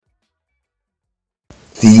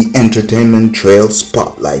the Entertainment Trail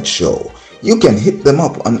Spotlight Show. You can hit them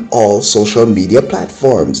up on all social media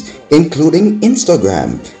platforms, including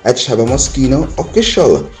Instagram at Shaba Moschino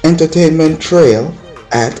Official, Entertainment Trail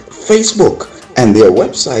at Facebook, and their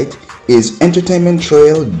website is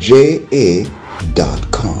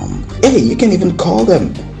entertainmenttrailja.com. Hey, you can even call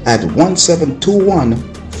them at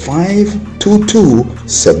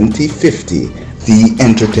 1721-522-7050. The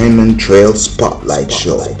Entertainment Trail Spotlight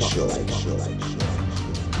Show.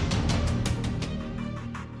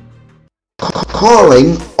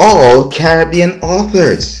 Calling all Caribbean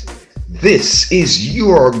authors. This is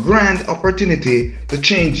your grand opportunity to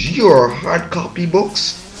change your hard copy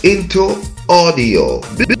books into audio.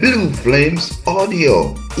 Blue Flames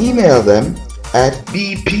Audio. Email them at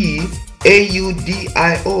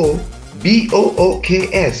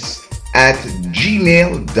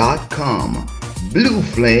bpaudioboks@gmail.com. Blue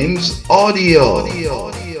Flames Audio.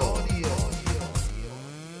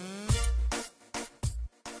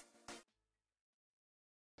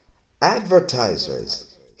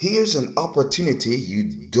 Advertisers, here's an opportunity you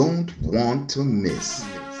don't want to miss.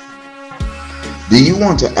 Do you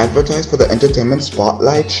want to advertise for the Entertainment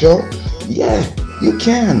Spotlight Show? Yeah, you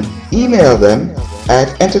can. Email them at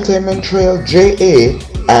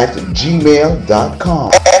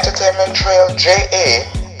entertainmenttrailja@gmail.com.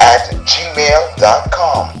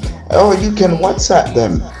 entertainmenttrailja@gmail.com. Or you can WhatsApp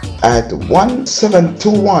them at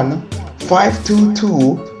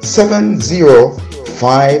 1721-522-7050.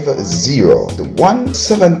 The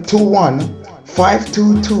 1721-522-7050.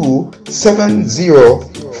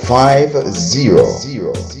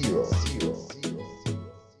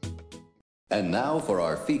 And now for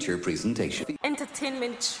our feature presentation.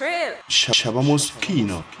 Entertainment Trail. Shaba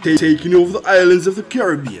Moschino, taking over the islands of the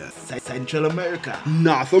Caribbean, Central America,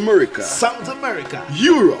 North America, South America,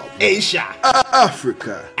 Europe, Asia,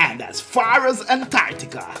 Africa, and as far as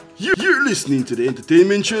Antarctica. You're listening to the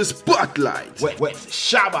Entertainment Trail Spotlight with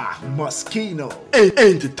Shaba Moschino.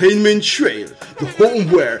 Entertainment Trail, the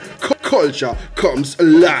home where culture comes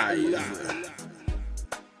alive.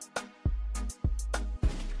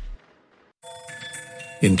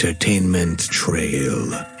 Entertainment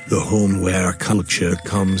Trail, the home where culture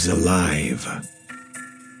comes alive.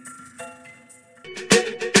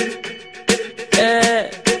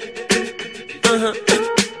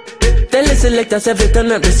 Tell the selectors every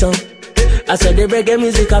turn up the song. I said the reggae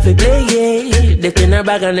music off it play, yeah. They in her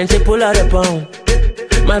bag and then she pull out the pound.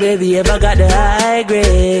 My baby ever got the high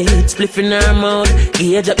grade, spliff in her mouth,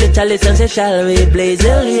 gauge up the chalice and say shall we blaze,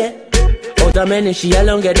 hell yeah. Out of many she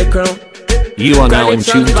alone get the crown. You are now in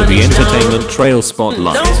tune to the Entertainment Trail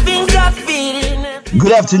Spotlight.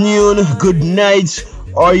 Good afternoon, good night,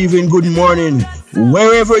 or even good morning.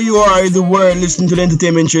 Wherever you are in the world, listen to the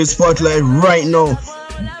Entertainment Trail Spotlight right now.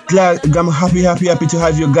 I'm happy to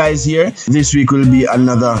have you guys here. This week will be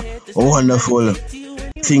another wonderful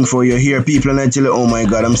thing for you here, people. And I tell you, oh my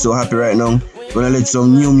God, I'm so happy right now. Gonna let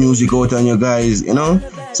some new music out on you guys, you know.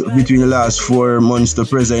 So between the last 4 months to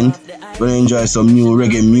present, gonna enjoy some new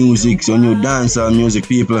reggae music, some new dancehall music,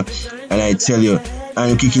 people. And I tell you,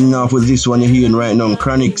 I'm kicking off with this one you're hearing right now,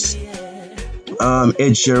 Chronics,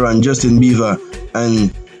 Ed Sheeran, Justin Bieber,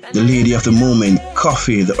 and the lady of the moment,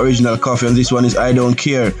 Coffee, the original Coffee. And this one is I Don't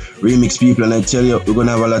Care remix, people. And I tell you, we're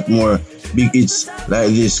gonna have a lot more big hits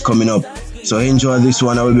like this coming up. So enjoy this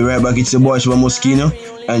one. I will be right back. It's your boy Shaba Moschino,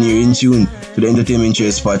 and you're in tune to the Entertainment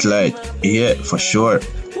Trail Spotlight. Yeah, for sure.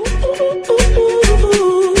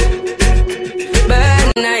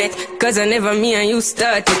 Cause I never me and you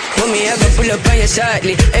started. When me ever pull up on you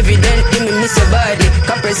shortly, evidently me miss you badly.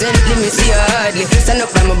 Come presently me see you hardly. Stand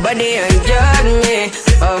up by my body and judge me.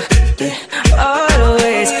 Oh, yeah,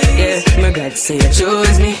 always. Yeah, my God say you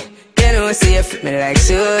choose me. You know say you fit me like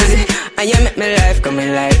Susie. And you make my life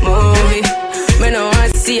coming like movie. Me no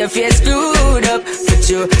want to see your face screwed up with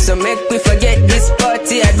you. So make me forget this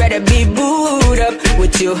party. I'd rather be booed up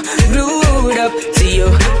with you, glued up to you.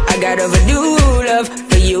 I got overdue love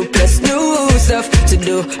for you, plus new stuff to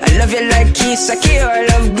do. I love you like Keisha K, I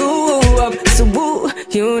love grew up. So woo,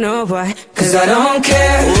 you know why? Cause I don't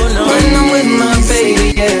care when I'm with my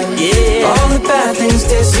baby, yeah. All the bad things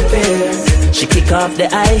disappear. She kick off the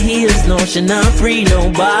high heels, no, she not free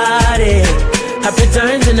nobody. Happy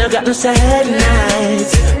times and I got no sad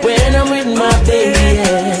nights when I'm with my baby,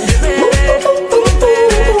 yeah.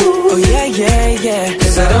 Oh yeah, yeah, yeah.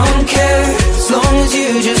 Cause I don't care as long as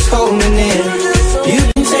you just hold me near. You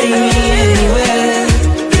can take me anywhere.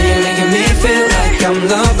 You're making me feel like I'm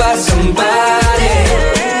loved by somebody.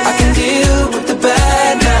 I can deal with the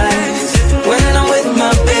bad nights when I'm with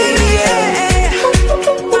my baby, yeah.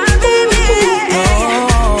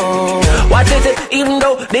 Watch visit. Even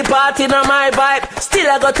though the party not my vibe,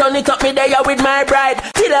 still I go turn it up me there with my bride.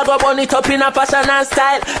 Still I go burn it up in a fashion and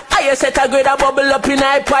style. I set a grade a bubble up in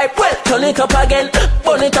a pipe. Well, turn it up again,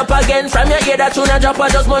 burn it up again. From your ear that tune a drop, I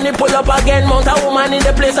just money pull up again. Mount a woman in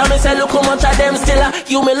the place and me say look how much of them still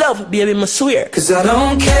you me love, baby, me swear. Cause I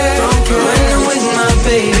don't care when I'm with my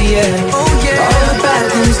baby, yeah. Oh yeah. All the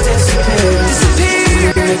bad things disappear.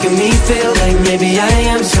 Making me feel like maybe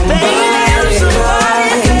I am somebody.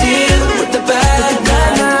 I can deal with the bad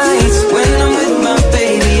nights when I'm with my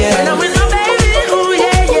baby, yeah. When I'm with my baby, ooh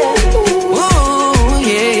yeah, yeah. Ooh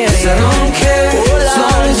yeah, yeah. Cause I don't care as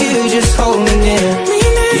long as you just hold me near.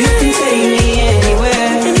 You can take me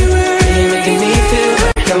anywhere. You're making me feel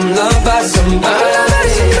like I'm loved by somebody.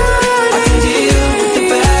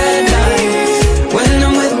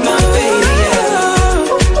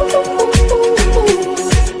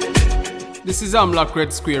 This is Amlock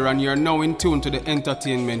Red Square and you're now in tune to the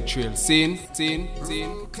entertainment trail. Scene.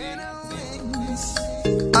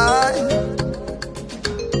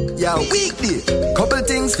 Yeah, weekly. Couple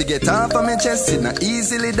things to get off of my chest. It's not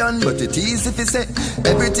easily done, but it easy to say.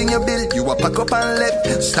 Everything you build, you a pack up and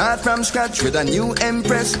left. Start from scratch with a new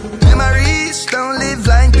empress. Memories don't live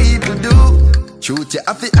like people do. Truth, you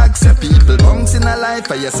have to accept people. Bunks in a life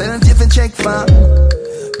for yourself, you have to check for.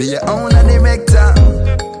 Be your own director.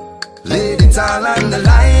 Laid it all on the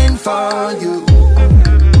line for you.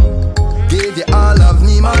 Gave you all of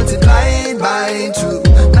me multiplied by 2.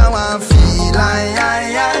 Now I feel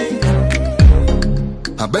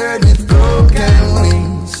a bird with broken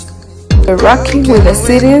wings. You're rocking with the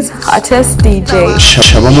city's hottest DJ,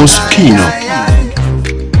 Shabba Moschino.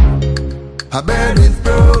 A bird with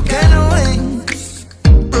broken wings.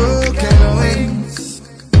 Broken wings.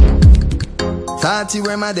 Thought you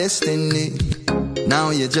were my destiny.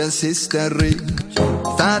 Now you're just history.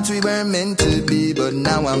 Thought we were meant to be, but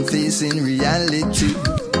now I'm facing reality.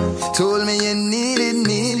 Told me you needed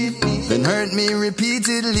me, then hurt me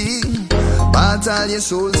repeatedly. Bought all your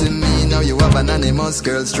soul to me. Now you have anonymous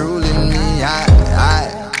girls trolling me.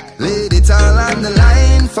 I laid it all on the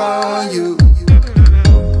line for you.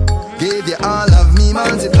 Gave you all of me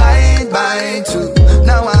multiplied by 2.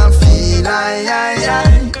 Now I feel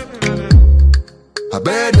a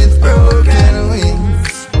bird with broken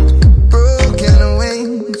wings. Broken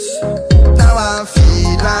wings. Now I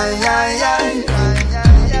feel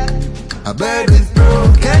a bird with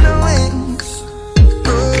broken wings.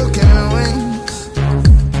 Broken wings.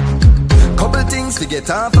 Couple things to get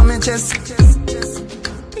off of my chest.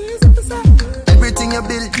 Everything you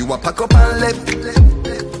build, you a pack up and left.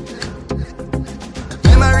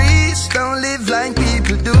 Memories don't live like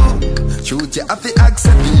people do. Truth, you have to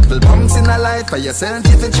accept people. Bunks in a life for yourself,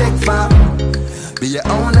 you have to check for. Be your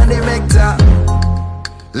own director.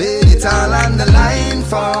 Laid it all on the line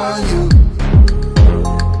for you.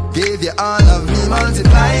 Gave you all of me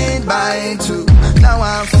multiplied by 2. Now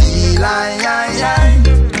I feel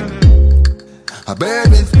a bird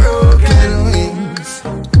with broken wings.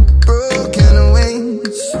 Broken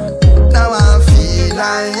wings. Now I feel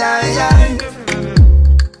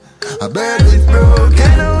a bird with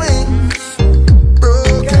broken wings.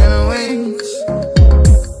 Broken wings.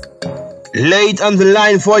 Late on the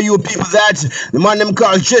line for you people, that the man them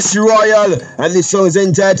called Jesse Royal, and this song is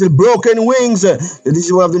entitled Broken Wings. This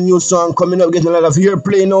is one of the new songs coming up, getting a lot of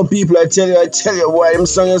airplay now, people. I tell you why them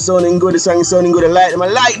songs are sounding good. The song is sounding good. I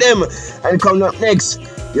like them. And coming up next,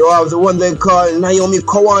 you have the one they call Naomi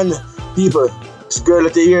Cowan. People, this girl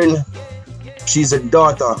that you're hearing, she's a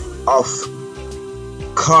daughter of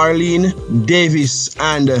Carleen Davis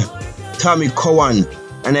and Tommy Cowan,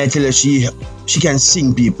 and I tell you she can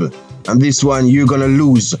sing, people. And this one you're gonna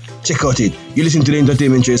lose. Check out it. You listen to the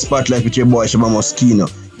Entertainment Trail Spotlight with your boy Shabba Moschino.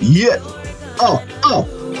 Yeah. Oh.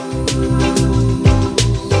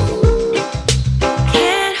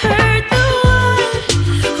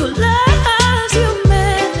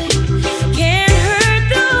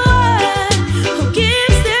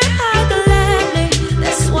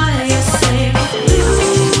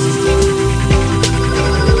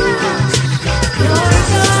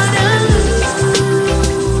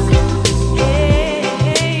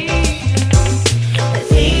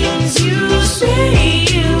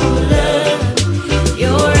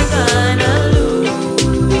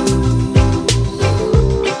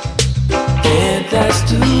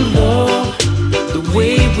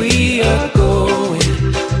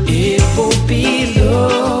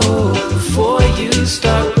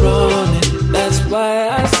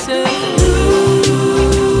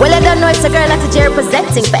 Well, I don't know, it's a girl that you're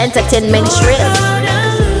representing for Entertainment Trail.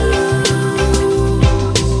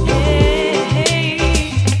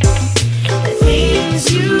 The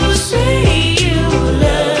things you say.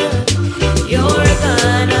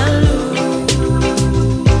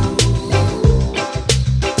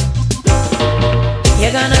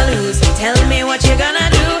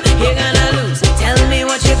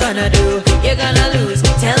 gonna do? You're gonna lose.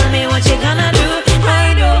 Tell me what you're gonna do.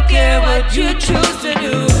 I don't care what you choose to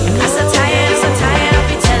do. I'm so tired of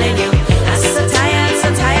me telling you. I'm so tired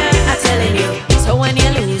of telling you. So when you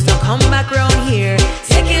lose, don't come back round here.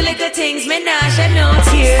 Take your little things, me nah shed no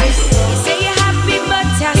tears. You say you're happy, but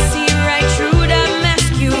I see right through that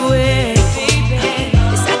mask you wear.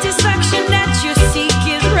 The satisfaction that you seek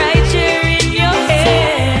is right here in your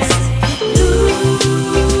head.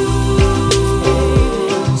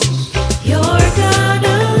 You're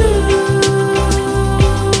gonna lose.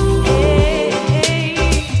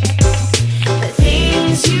 The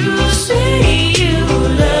things you say you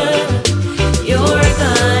love, you're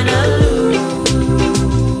gonna lose.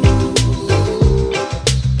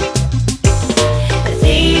 The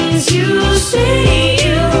things you say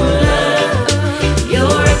you love,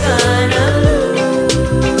 you're gonna lose.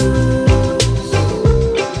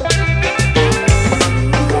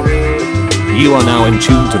 You are now in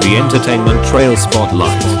tune to the Entertainment Trail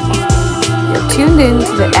Spotlight. You're tuned in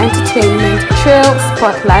to the Entertainment Trail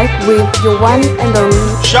Spotlight with your one and only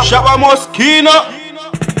Shabba Moschino.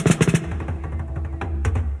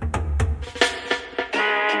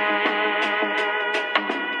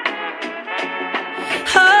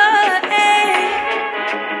 Oh, hey,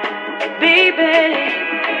 baby.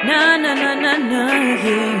 No,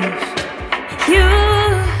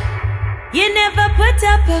 you never put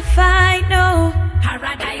up a fight, no.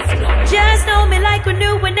 Paradise Club. Just know me like we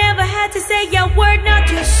knew, we never had to say your word, not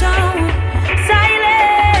your song.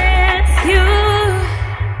 Silence,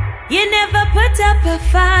 you never put up a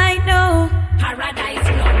fight, no. Paradise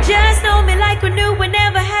Club. Just know me like we knew, we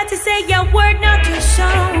never had to say your word, not your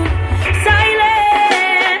song.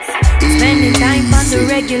 Silence, spending time on the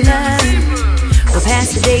regular. We're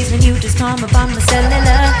past the days when you just call me on my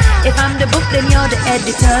cellular. If I'm the book, then you're the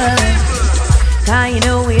editor. Cause you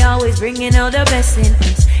know we always bringing out the best in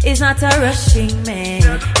us. It's not a rushing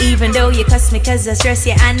man. Even though you cuss me cause I stress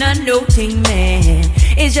you, I'm not noting man.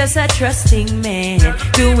 It's just a trusting man.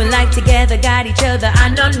 Doing life together, got each other,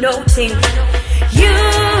 I'm not noting. You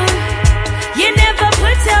never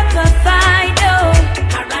put up a fight, no.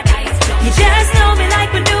 You just know me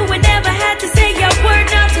like we knew, we never had to say your word,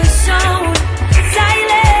 not a song.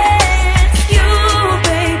 Silence, you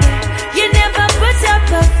baby, you never put up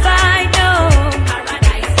a fight, no.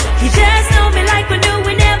 You just know me like we knew,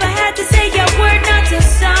 we never had to say your word, not a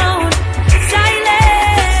sound.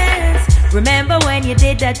 Silence. Remember when you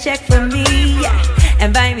did that check for me,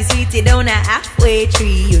 and buy me sweetie down a halfway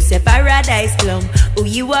tree. You said paradise plum, who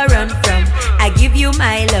you are run from. I give you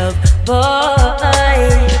my love, boy.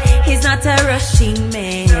 He's not a rushing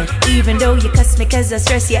man. Even though you cuss me cause I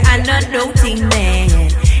stress you, I'm not noting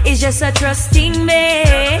man. It's just a trusting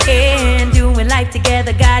man. Doing life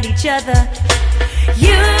together, got each other.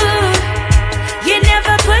 You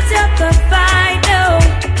never put up a fight, no.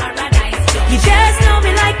 You just know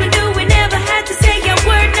me like we knew, we never had to say your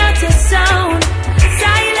word, not a sound.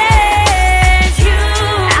 Silence,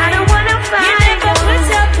 I don't wanna fight. You never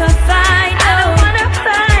put up a fight, no. I don't wanna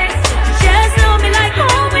fight. You just know me like we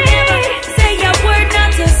knew, we never had to say your word,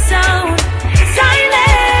 not a sound.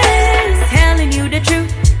 Silence, telling you the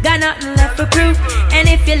truth, got nothing left for proof. And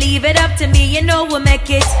if you leave it up to me, you know we'll make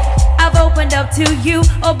it. I've opened up to you,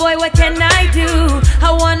 oh boy, what can I do?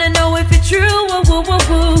 I wanna know if it's true, woo, woo, woo,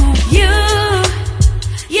 woo.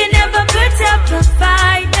 You never put up a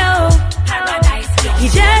fight, no. You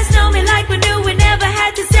just know me like we knew, we never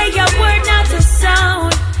had to say your word, not a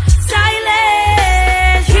sound.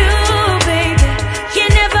 Silence, you baby, you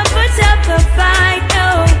never put up a fight,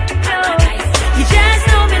 no. You just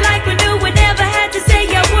know me like we knew, we never had to say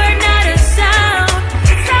your word, not a sound.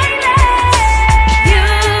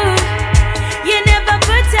 You never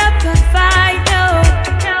put up a fight, no.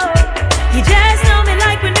 You just know me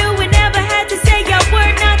like we knew, we never had to say your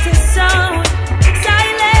word, not a sound.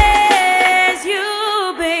 Silence, you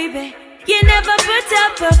baby, you never put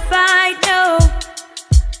up a fight, no.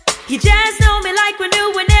 You just know me like we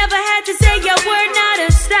knew, we never had to say your word, not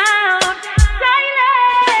a sound.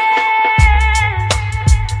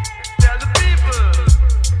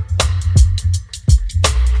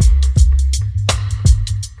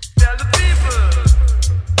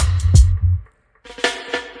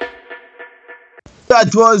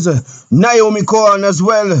 That was Naomi Corn as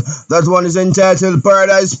well. That one is entitled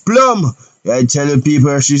Paradise Plum. Yeah, I tell you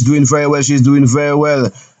people, she's doing very well. She's doing very well.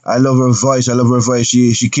 I love her voice. I love her voice.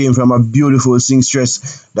 She came from a beautiful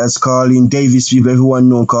singstress. That's Colleen Davis. People, everyone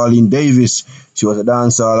know Colleen Davis. She was a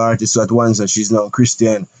dancehall artist at once, and she's now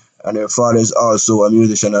Christian. And her father is also a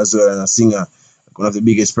musician as well and a singer. One of the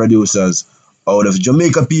biggest producers out of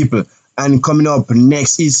Jamaica people. And coming up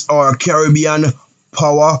next is our Caribbean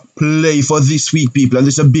power play for this week, people, and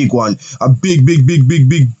this is a big one, a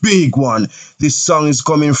big one. This song is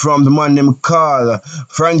coming from the man named Carl,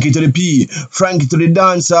 Frankie to the P, Frankie to the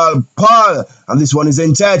dancehall, Paul, and this one is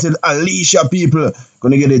entitled Alicia, people.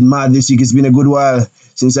 Gonna get it mad this week. It's been a good while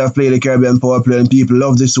since I've played the Caribbean Power Play, and people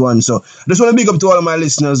love this one. So I just want to big up to all of my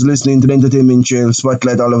listeners listening to the Entertainment Trail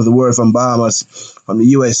Spotlight all over the world, from Bahamas, from the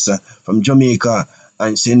US, from Jamaica,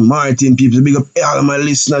 and St. Martin. People, big up all of my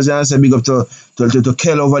listeners. And I say big up to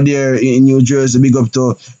Kel over there in New Jersey. Big up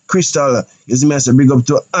to Crystal. You see me, I say big up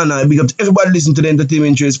to Anna. Big up to everybody listening to the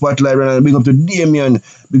Entertainment Trail Spotlight right now. Big up to Damion.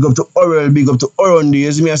 Big up to Oral. Big up to Orundi.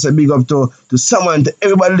 You see me, I say big up to Samantha.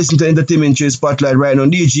 Everybody listening to the Entertainment Trail Spotlight right now.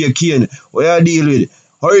 DJ Kane, what you deal with?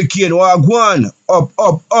 Hurricane, Wagwan,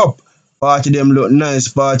 up. Party them look nice,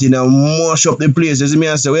 party now, mash up the place. You see me,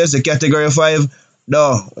 I say, where's the category 5?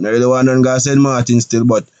 No, I really want to go St. Martin still,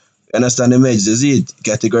 but you understand the message, is it?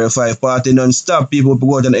 Category 5 party non-stop. People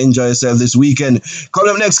go out and enjoy yourself this weekend.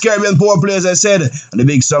 Coming up next, Caribbean Power Play, as I said. And the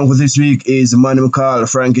big song for this week is man called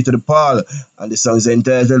Frankie to the Paul. And the song is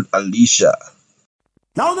entitled Alicia.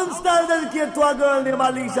 Now them style dedicated to a girl named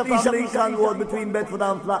Alicia from Lincoln Road between Bedford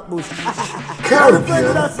and Flatbush.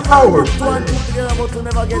 Caribbean Power Play.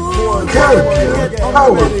 Caribbean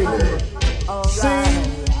Power Play.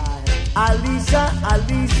 Sing Alicia.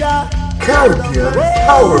 Caribbean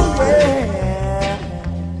Power Play.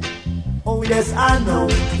 Oh yes, I know.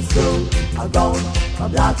 So I'm gone. My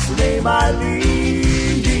black's name Alicia.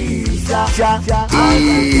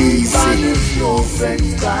 Easy. No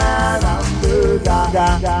friends,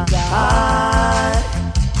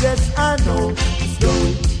 yes, I know. So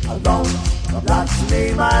alone, my black's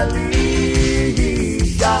name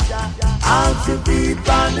Alicia. I'm to be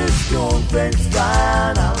banished, no friends,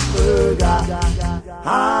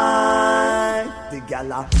 the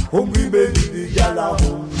gala, hungry belly, the gala,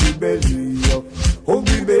 hungry belly,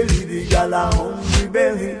 hungry belly, the gala, hungry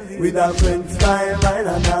belly, with her friends flying right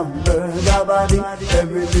and hamburger body.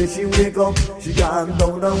 Every day she wake up, she gone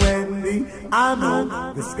down on Wendy. I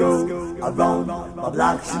know this girl around my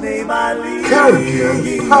black, she name Ali.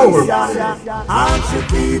 Caribbean Power Play. I'm to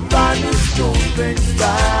be banished, no friends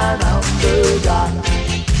flying hamburger.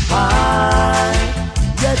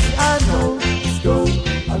 Yes, I know this girl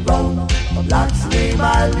around my black, she name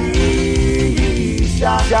Alicia.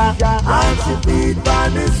 I'm to be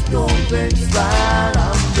banished, no friends flying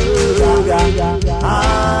hamburger.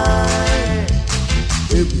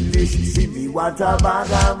 Every day she see me, what a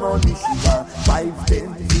bag of money. She want 5,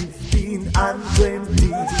 10, 15 and 20.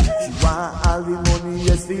 She want all the money,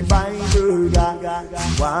 yes, we buy burger. She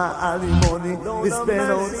want all the money, we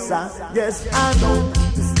spend outside. Yes, I know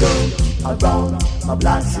this girl around my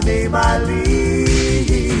black, she name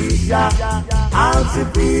Alicia. I'll see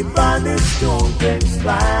people on the stone, friends,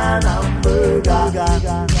 flying hamburger.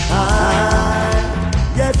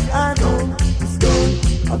 Yes, I know this girl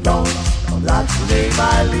around my black, she name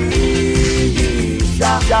Alicia.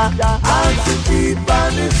 I'll see people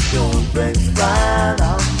on the stone, friends, flying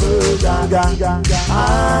hamburger.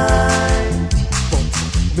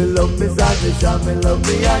 Me love me Sandisha, me love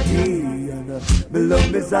me again. Me love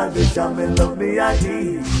me Sandisha, me love me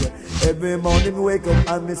again. Every morning wake up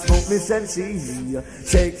and me smoke me Shenseea.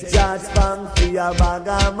 Shake charge bank for a bag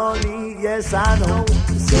of money. Yes, I know.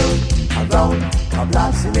 So around a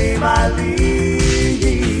black, she name Alicia.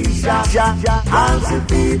 And she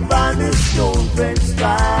feed on the stone, French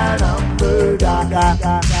fry and burger.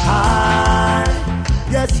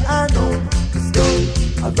 Yes, I know. So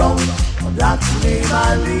around a black, she name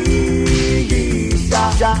Alicia.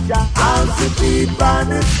 And she feed on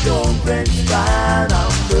the stone, French fry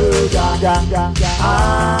and burger.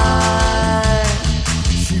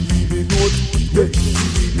 She really knows, yes, she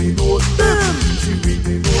really knows. She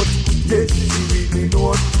really knows, yes, she really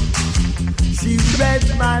knows. She read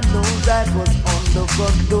my note that was on the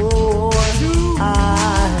front door.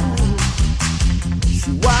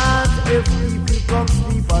 She wants if people come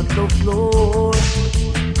sleep on the floor.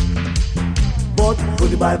 But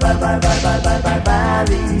goodbye, bye,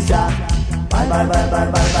 Alicia. Bye,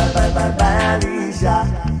 Alicia.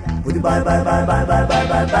 Goodbye,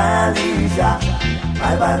 Alicia.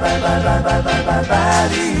 Bye,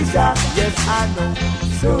 Alicia. Yes, I know.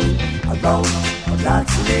 So around my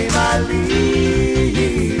black's name Alicia.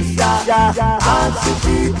 And she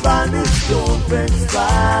feed on the stone, French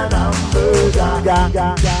fry and hamburger.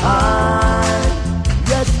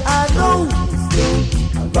 Yes, I know. So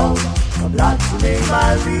around my black's name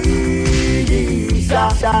Alicia.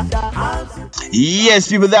 Yes,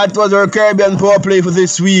 people, that was our Caribbean Power Play for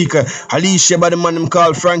this week. Alicia by the man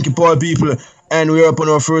called Frankie Paul, people. And we're up on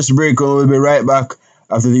our first break, and we'll be right back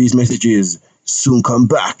after these messages. soon come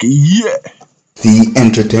back. Yeah. The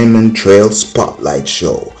Entertainment Trail Spotlight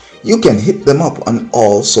Show. You can hit them up on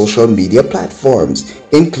all social media platforms,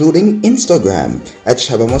 including Instagram at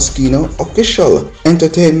Shabba Moschino Official,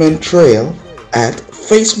 Entertainment Trail at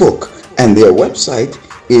Facebook, and their website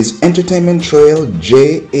is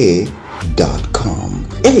entertainmenttrailja.com.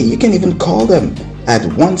 Hey, you can even call them at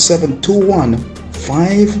 1721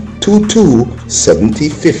 522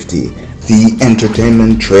 7050. The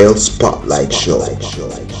Entertainment Trail Spotlight Show.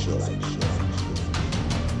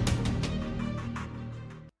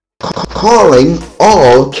 Calling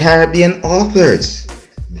all Caribbean authors.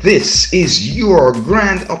 This is your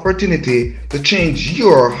grand opportunity to change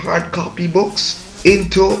your hard copy books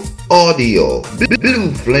into audio.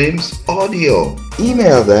 Blue Flames Audio.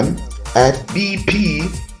 Email them at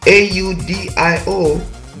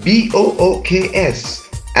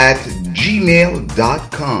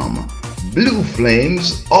bpaudiobooks@gmail.com. Blue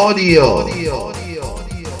Flames Audio.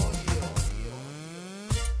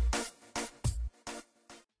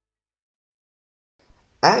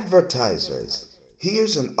 Advertisers,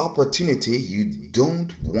 here's an opportunity you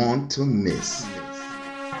don't want to miss.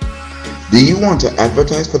 Do you want to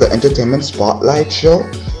advertise for the Entertainment Spotlight Show?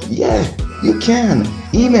 Yeah, you can.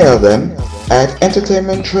 Email them at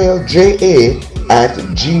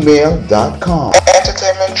entertainmenttrailja@gmail.com.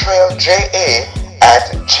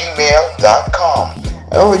 entertainmenttrailja@gmail.com.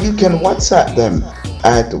 Or you can WhatsApp them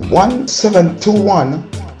at 1721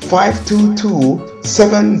 522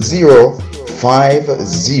 7050.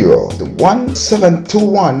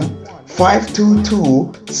 1721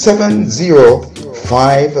 522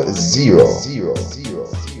 7050.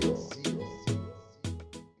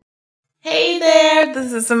 Hey there,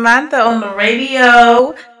 this is Samantha on the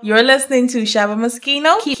radio. You're listening to Shabba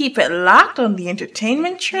Moschino. Keep it locked on the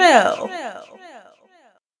Entertainment Trail.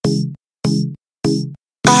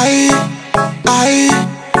 I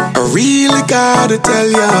really gotta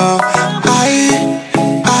tell ya, I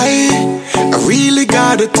really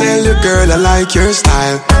gotta tell you, girl, I like your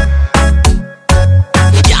style.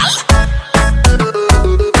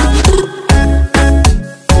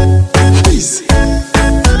 Please.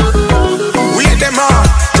 Wait them on,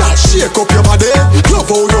 girl, shake up your body. Love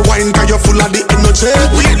how you wine, cause you're full of the energy.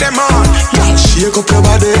 Wait them on, girl, shake up your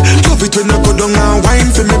body. Love it when you go down and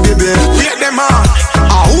wine for me, baby. Wait them on,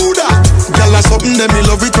 who that? Girl, that's something that me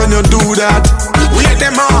love it when you do that. Wait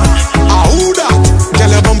them on, who that?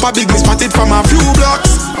 Girl, your bumper big, me spot it from a few blocks.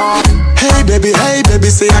 Hey baby,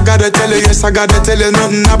 say I gotta tell you, yes I gotta tell you,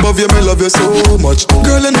 nothing above you, me love you so much.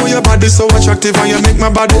 Girl, I know your body's so attractive and you make my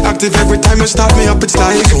body active. Every time you start me up, it's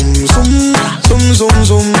like zoom, zoom, zoom, zoom,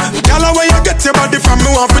 zoom. Girl, where you get your body from, me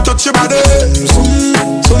want to touch your body. Zoom,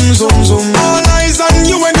 zoom, zoom, zoom. All eyes on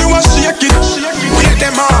you when you are shake it. Wait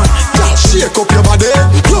them on, girl, shake up your body.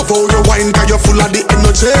 Love how you wine, cause you're full of the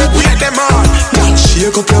energy. Wait them on, girl,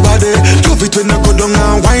 shake up your body. Love it when you go down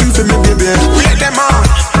and wine for me, baby. Wait them on,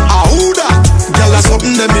 who that? Girl, that's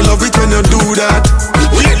something that me love it when you do that.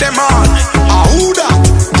 Wait them on, who that?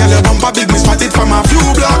 Girl, your bumper big, me spot it from a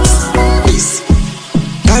few blocks. Peace.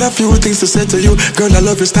 Got a few things to say to you. Girl, I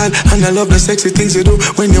love your style and I love the sexy things you do.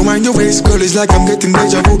 When you wind your waist, girl, it's like I'm getting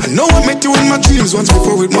deja vu. I know I met you in my dreams once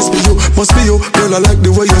before, it must be you, must be you. Girl, I like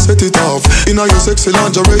the way you set it off. In all your sexy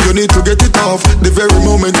lingerie, you need to get it off. The very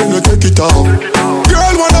moment when you take it off.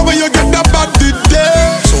 Girl, wonder where you get that body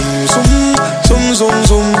there. Zoom, zoom, zoom, zoom,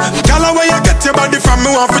 zoom. Girl, where you get your body from,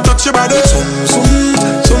 me want to touch your body. Zoom, zoom,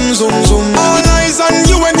 zoom, zoom, zoom. All eyes on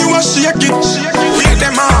you when you are shake it. Wait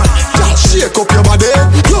them on, girl, shake up your body.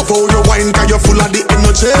 Love how you wine, cause you're full of the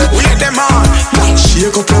energy. Wait them on, girl,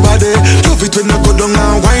 shake up your body. Love it when you go down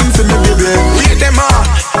and wine for me, baby. Wait them on,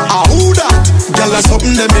 who that? Girl, that's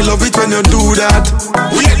something that me love it when you do that.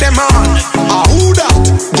 Wait them on, who that?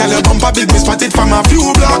 Girl, your bumper big, me spot it from a few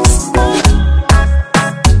blocks.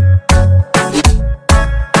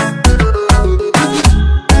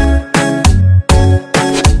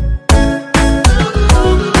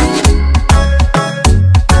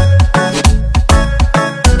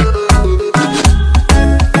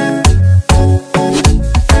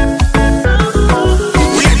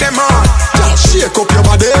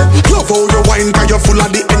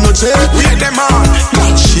 Wait them on,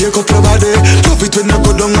 girl, shake up your body. Love it when you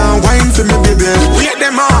go down and wine for me, baby. Wait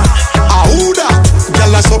them on, who that?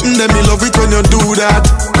 Girl, that's something that me love it when you do that.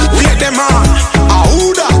 Wait them on,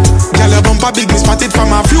 who that? Girl, your bumper big, me spot it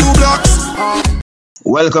from a few blocks.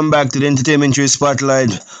 Welcome back to the Entertainment Trail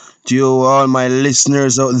Spotlight. To you, all my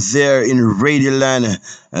listeners out there in Radio Land.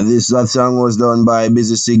 And that song was done by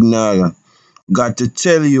Busy Signal. Got to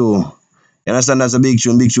tell you. You understand, that's a big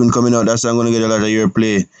tune coming out. That song gonna get a lot of your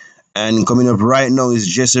play. And coming up right now is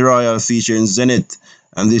Jesse Royal featuring Zenith.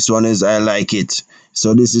 And this one is I Like It.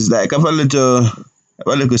 So this is like a little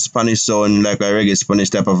Spanish sound, like a reggae Spanish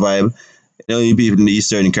type of vibe. You know, you people in the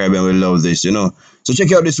Eastern Caribbean will love this, you know. So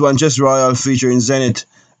check out this one, Jesse Royal featuring Zenith,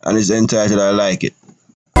 and it's entitled I Like It.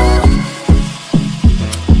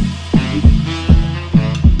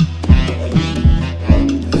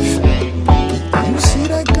 You see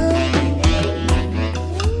that girl?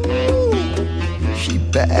 She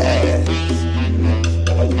bad.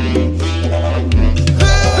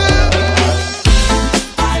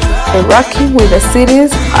 You're rocking with the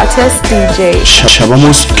city's hottest DJ, Shaba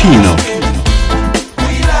Moschino.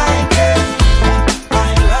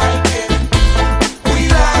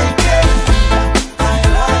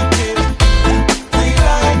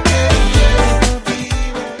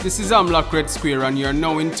 This is Amlock Red Square, and you're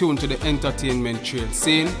now in tune to the entertainment trail.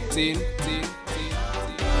 Scene.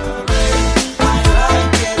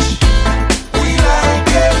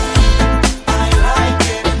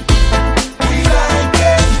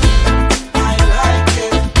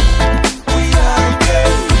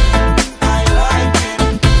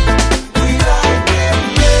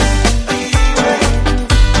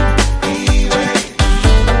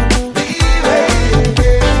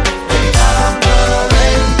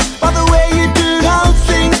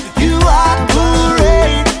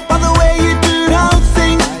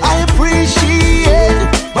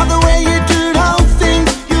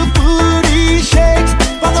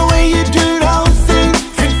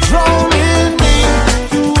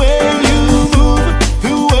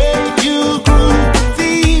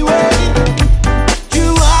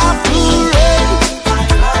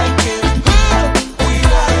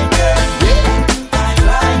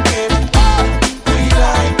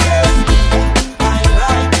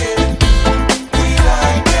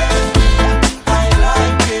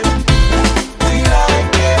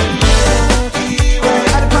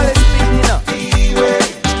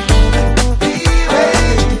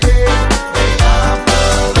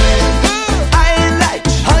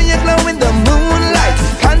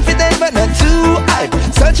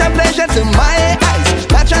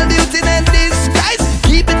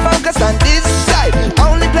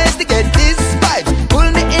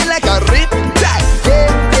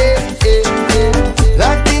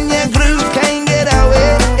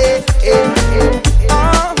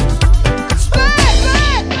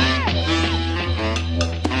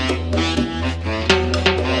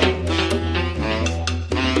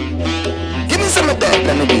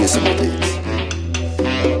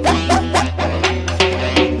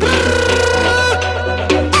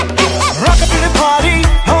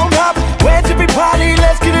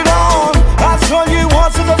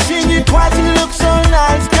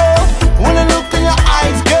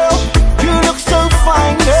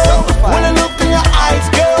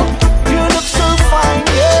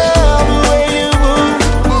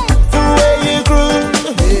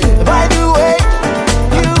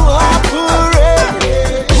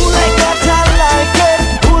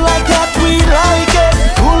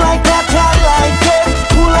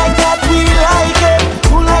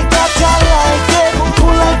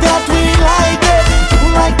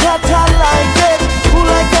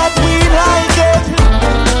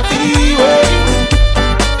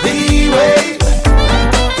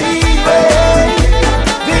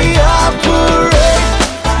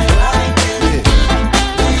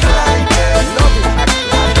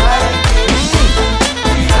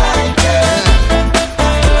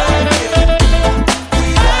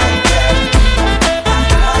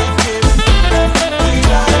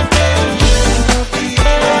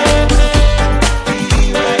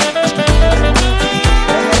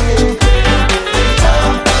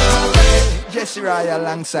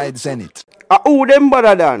 Alongside Zenith. Who them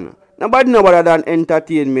better than? Nobody no better than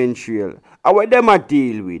entertainment trail. What them a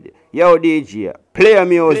deal with? Yo DJ, play a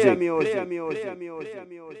music.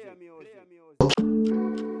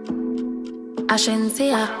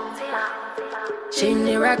 Shenseea,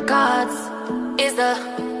 Shinny Records is the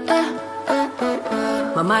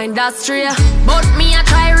my mind that's straight, but me I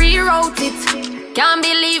try rewrote it. Can't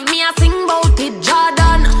believe me I sing about it,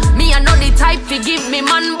 Jordan. Me I know the type to give me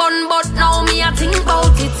man bun, but now me I think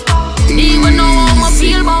about it. Even know how I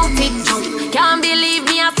feel about it. Can't believe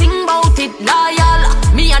me I sing about it, loyal.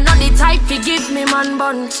 Me I know the type to give me man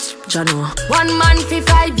bun. Jano. 1 man for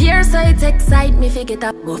 5 years, so it excite me to get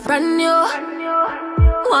up go brand new.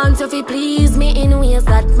 Want you to please me in ways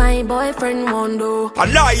that my boyfriend won't do. A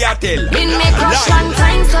liar tell. Been me crush one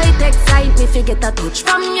time, so it excite me to get a touch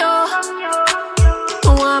from you.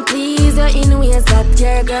 Want please you in ways that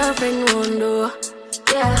your girlfriend won't do.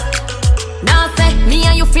 Yeah. Now say, me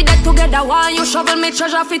and you feed that together. While you shovel me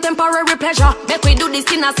treasure for temporary pleasure. Make we do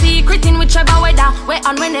this in a secret in whichever weather. Where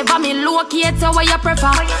and whenever me locate you where you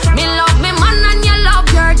prefer. Me love me man and you love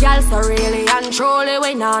your girl. So really and truly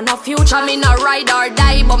we know no future. Me no ride or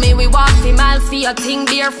die, but me we walk the miles for your thing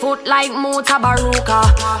barefoot like Muta Baruka.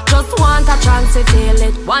 Just want a chance to feel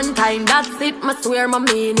it. One time that's it, me swear my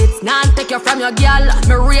mean it. Nah take you from your girl.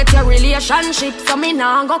 Me rate your relationship, so me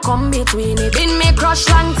nah go come between it. Been me crush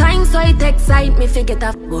long time, so it excite me fi get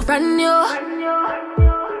a friend you.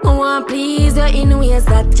 I want please you in ways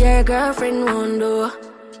that your girlfriend won't do.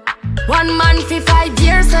 One man for 5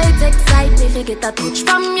 years, so it excite me fi get a touch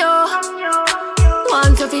from you.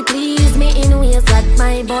 Want you fi please me in ways that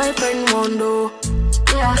my boyfriend won't do.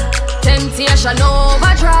 Yeah. Temptation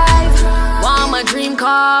overdrive. Want my dream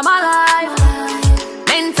come alive.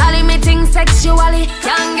 Mentally me think sexually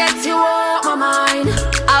can't get you out my mind.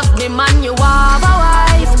 Have me man you have a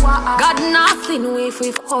wife. God nothing if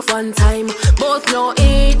we fuck one time. Both know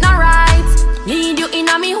it not right. Need you in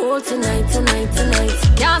a me hole tonight.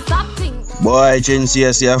 Can't stop thinking. Boy,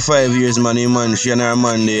 Shenseea see her 5 years man, she and her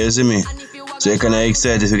man there, you see me? So you kinda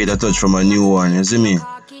excited to get a touch from a new one, you see me?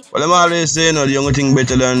 Well, I'm always saying, the only thing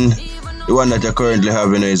better than the one that you're currently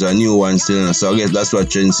having is a new one still. So I guess that's what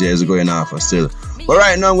Shenseea is going after still. But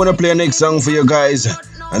right now I'm gonna play a next song for you guys.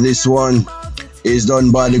 And this one is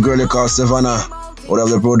done by the girl called Savannah out of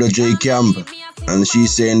the Protege camp. And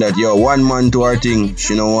she's saying that one man to her thing.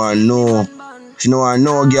 She don't want no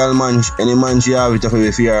girl man. Any man she have it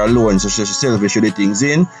for fear alone. So she's selfish with the things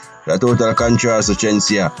in. The total contrast to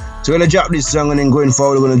Shenseea. So we're gonna drop this song and then going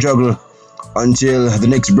forward we're gonna juggle until the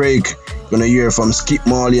next break. We're gonna hear from Skip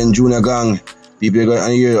Marley and Junior Gang. People are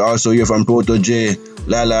gonna also hear from Protege,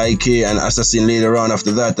 Lala IK and Assassin later on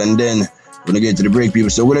after that, and then we're gonna get to the break, people.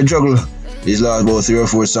 So we're gonna juggle these last about 3 or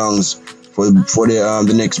 4 songs for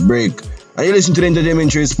the next break. And you listen to the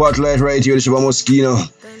Entertainment Trade Spotlight right here, Shabba Moschino.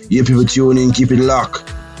 Yeah, people tune in, keep it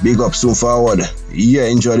locked. Big up, soon forward. Yeah,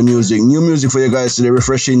 enjoy the music. New music for you guys today,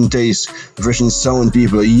 refreshing taste, refreshing sound,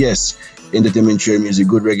 people. Yes, Entertainment Trade music,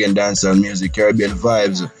 good reggae and dancehall music, Caribbean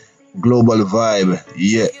vibes, global vibe.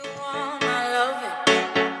 Yeah.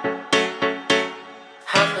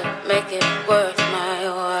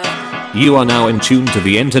 You are now in tune to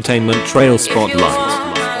the Entertainment Trail Spotlight.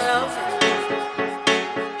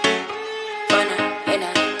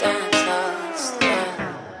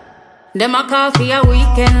 Them a call for a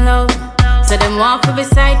weekend love. So them want for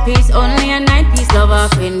beside piece, only a 9-piece love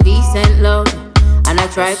off indecent love. And I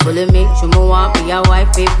try fully make sure me want be a wife,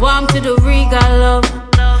 if warm to the regal love.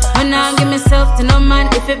 When I give myself to no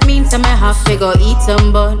man, if it means I may have to go eat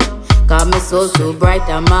some bun. Got my soul too bright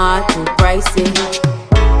and my heart too pricey.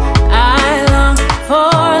 I long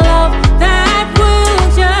for love that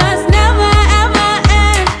will just never ever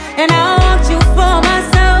end. And I want you for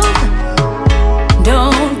myself.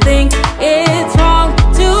 Don't think it's wrong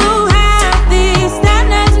to have these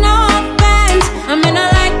standards, no offense. I'm in a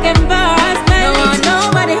like embarrassment. No one,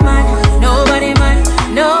 nobody man, nobody man,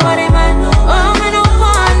 nobody man. Oh, I don't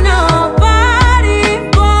want nobody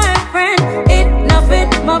boyfriend. It no fit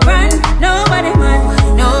my brand. Nobody man,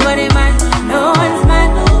 nobody man, no one's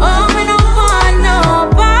man. Oh, I don't want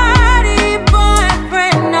nobody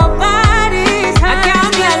boyfriend, nobody's high. I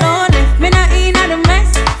can't be alone if me not in the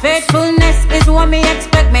mess. Faithfulness is what me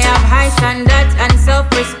expect. Me have high standards and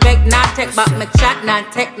self-respect. Not take back my chat,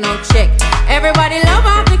 not take no check. Everybody love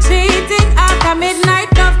after cheating. After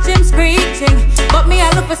midnight, enough gym screeching. But me, I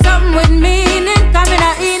look for something with meaning. Coming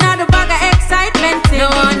out in the bag of excitement. No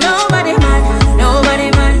one, nobody man, nobody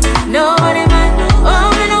man, nobody man.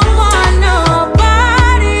 Oh, I don't want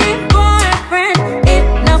nobody boyfriend. It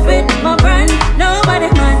no fit my brand. Nobody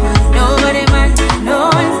man, nobody man, no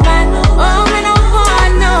one's man. Oh, I don't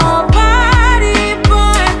want nobody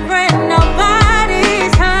boyfriend,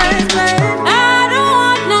 nobody's husband. I don't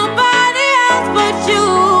want nobody else but you.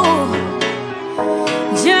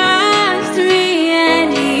 Just me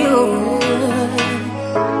and you.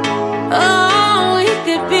 Oh, we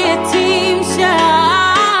could be a team, share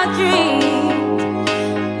our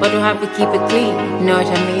dreams. But we have to keep it clean, you know what I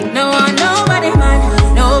mean? No one, nobody man,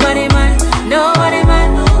 nobody man, nobody man.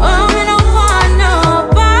 Oh, I don't want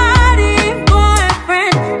nobody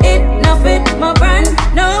boyfriend. It no fit my brand.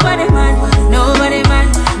 Nobody man, nobody man,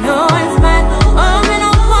 no one's man. Oh, I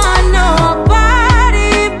don't want nobody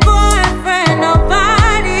boyfriend,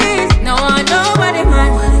 nobody's. No one, nobody man,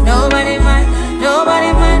 nobody man,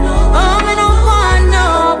 nobody man. Oh, I don't want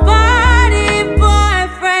nobody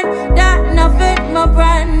boyfriend. That no fit my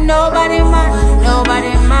brand. Nobody man,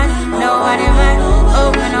 nobody man, nobody man.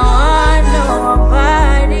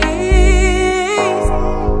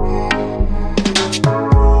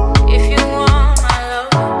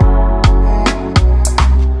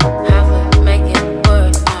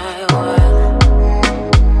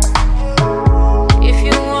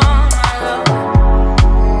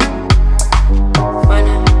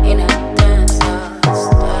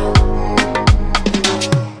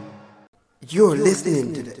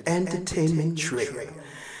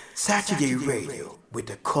 Saturday radio with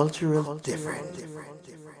a cultural difference.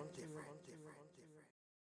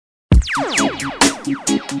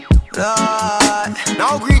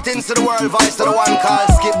 Now greetings to the world, voice to the one called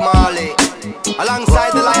Skip Marley.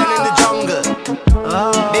 Alongside the lion in the jungle,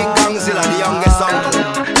 Big Gangzilla, the youngest uncle.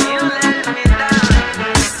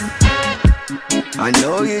 I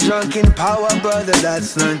know you're drunk in power, brother,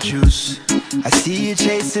 that's not juice. I see you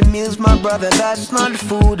chasing meals, my brother, that's not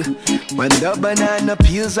food. When the banana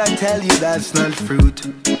peels, I tell you that's not fruit.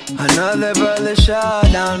 Another brother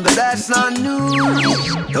shot down, but that's not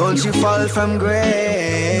news. Don't you fall from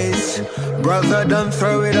grace, brother, don't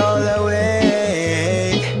throw it all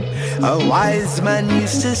away. A wise man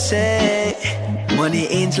used to say, money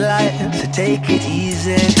ain't life, so take it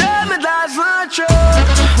easy. Tell me that's not true.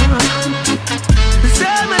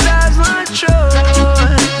 Tell me that's not true.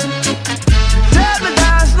 Tell me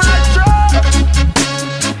that's not true.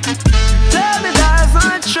 Tell me that's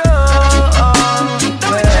not true.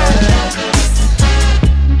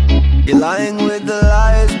 You're lying with the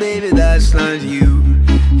liars, baby, that's not you.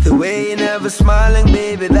 The way you're never smiling,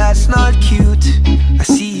 baby, that's not cute. I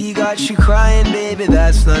see he got you crying, baby,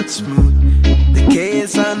 that's not smooth. The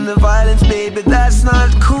chaos and the violence, baby, that's not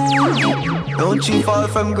cool. Don't you fall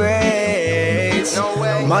from grace. No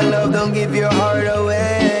way. My love, don't give your heart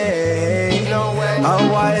away. No way. A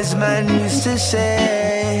wise man used to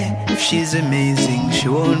say, if she's amazing, she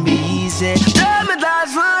won't be easy. Tell me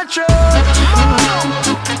that's not true.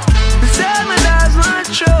 Tell me that's not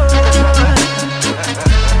true.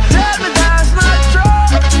 Tell me that's not true.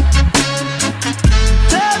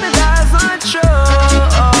 Tell me that's not true.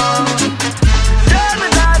 Tell me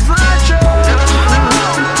that's not true.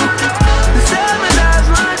 Tell me that's not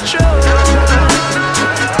true.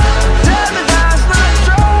 Tell me that's not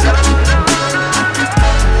true.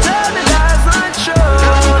 Tell me that's not true.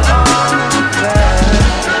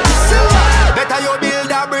 Better you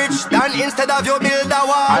build a bridge than instead of you build a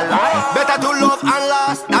wall. Better to love and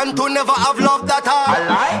last than to never have loved at all.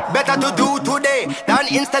 Better to do today than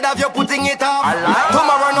instead of you putting it off.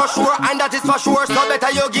 Tomorrow not sure and that is for sure, so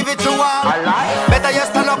better you give it to all. Better you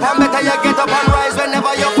stand up and better you get up and rise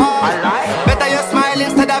whenever you fall. Better you smile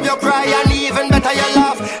instead of you cry and even better you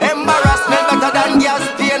laugh. Embarrassment better than gas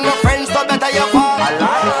pain, my friends, so better you fall.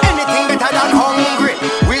 Anything better than hungry,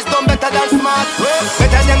 wisdom better than smart.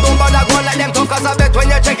 Better them don't bother go like them talk, cause I bet when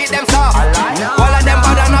you check it them soft. All of them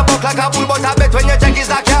bother and a buck like a bull, but I bet when you check is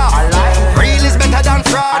a calf. Real is better than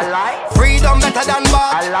fraud, freedom better than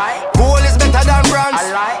bad. Gold is better than bronze,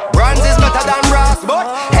 bronze is better than brass. But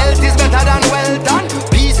health is better than wealth and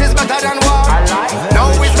peace is better than war. Now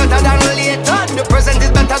is better than later, the present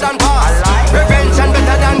is better than past. Prevention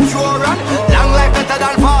better than cure and long life better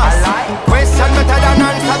than fast. Question better than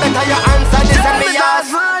answer, better your answer this and me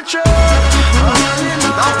ask.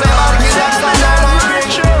 Now play ball, kill them, stand down and bring.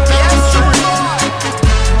 Yes, true boy.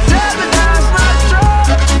 Tell me that's not true.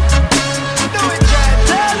 Do it, Jen.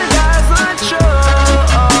 Tell me that's not true.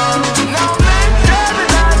 Now man, tell me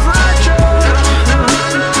that's not true.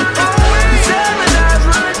 Tell me that's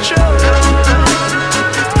not true.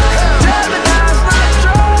 Tell me that's not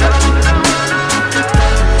true.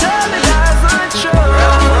 Tell me that's not true.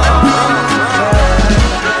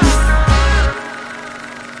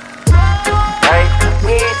 Hey,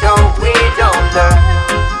 we don't learn.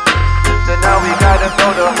 So now we gotta go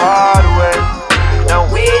the hard way. Now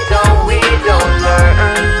we don't learn.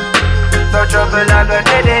 So trouble like a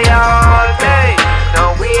day all day.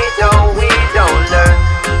 No, we don't learn.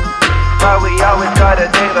 But we always gotta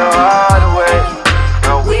take the hard way.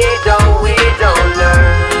 No, we don't learn.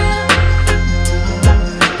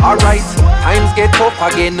 Alright, times get tough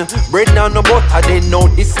again. Bread now no butter then. No,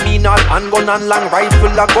 this mean all handgun and long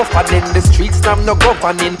rifle a go for them. The streets have no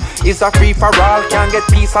governing. It's a free for all, can't get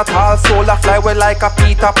peace at all. Soul a fly well like a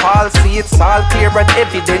Peter Paul. See it's all clear and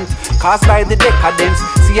evident, caused by the decadence.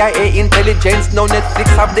 CIA intelligence, now Netflix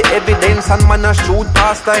have the evidence. And man a shoot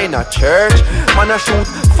pastor in a church, man a shoot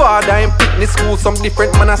father in picnic school. Some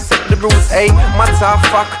different man a set the rules. Hey, matter of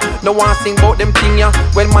fact, no one sing about them thing ya.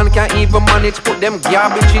 Well man can't even manage put them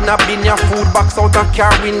garbage in a bin ya. Food box out a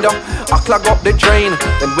car window, a clog up the drain.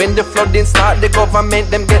 Then when the flooding start, the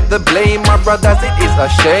government them get the blame. My brothers, it is a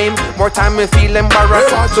shame. More time we feel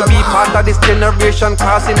embarrassed to be part of this generation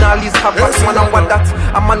causing all these havoc. Man, I want that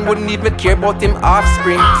a man wouldn't even care about him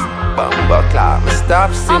offspring. Bumble clap,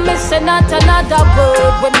 stop singing. I'm missing not another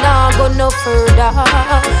word, we're not go no further.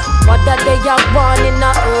 What that they are born in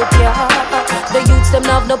the earth, yeah. The youths them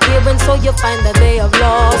have no parents, so you find that they have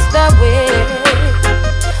lost their way.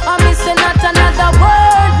 I'm missing not another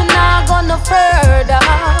word, we're not go no further.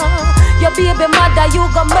 Your baby mother, you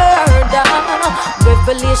go murder.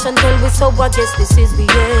 Revelation tell we so, I guess this is the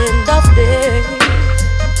end of day.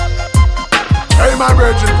 Hey, my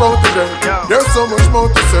virgin protege, there's so much more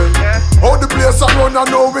to say. How the place I run, I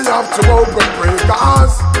know we have to open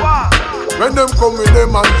breakers. When them come with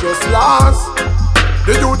them and just last,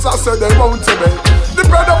 the youths I said they won't obey. The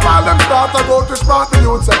pedophile them start to go to smart the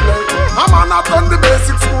youths and play. A man not on the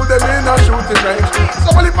basic school, them in a shooting range. So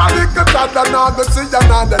if I lick a tad, then I'll go see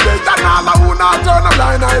another day. Then all who not turn a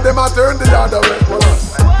blind eye, them I turn the other way.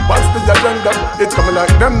 What's the agenda? It's coming like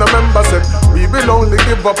them no members said. We will only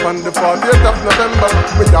give up on the 40th of November.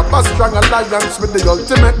 We have a strong alliance with the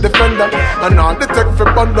ultimate defender. And all the tech for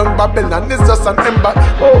Bundung Babylon is just an ember.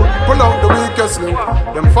 Oh, pull out the weakest link,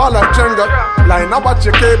 them fall like Jenga. Line up at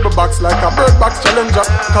your cable box like a bird box challenger.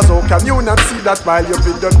 Cause how can you not see that while you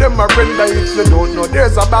video them a render? If you don't know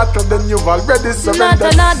there's a battle, then you've already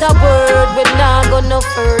surrendered. Not another word, we're not gonna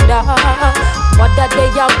further. What that they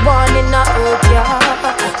are born in a earth, yeah.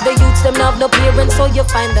 The youths them have no parents, so you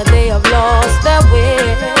find that they have lost their way.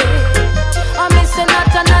 I'm missing not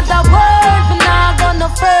another word, we're not gonna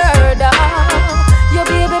further. Your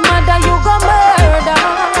baby mother, you go murder.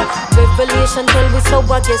 Revelation tell we so,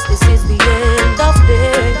 I guess this is the end of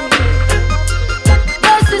day.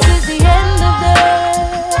 Yes, this is the end of day.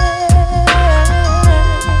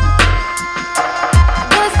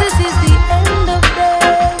 Yes, this is the end of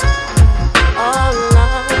day. All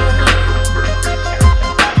right.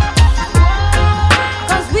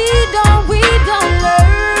 Cause we don't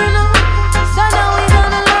learn. So now we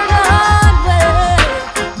gonna learn the hard way.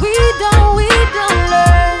 We don't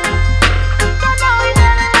learn. So now we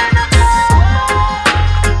gonna learn the hard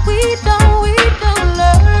way. We don't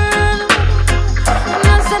learn. And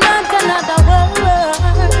that's another word.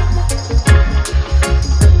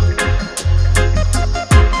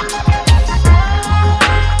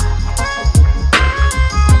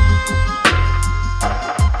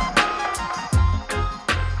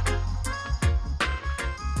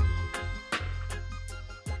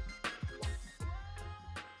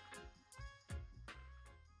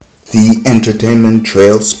 The Entertainment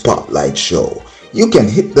Trail Spotlight Show. You can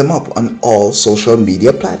hit them up on all social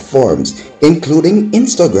media platforms, including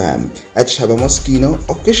Instagram at Shabba Moschino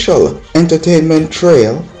Official, Entertainment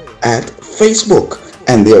Trail at Facebook,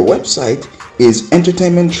 and their website is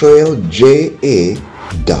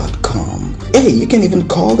entertainmenttrailja.com. Hey, you can even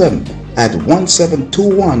call them at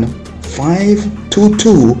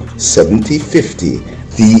 1721-522-7050.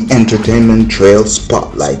 The Entertainment Trail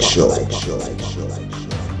Spotlight Show.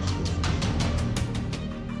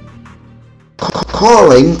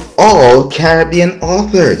 Calling all Caribbean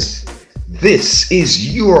authors. This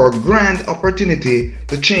is your grand opportunity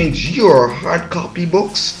to change your hard copy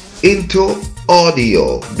books into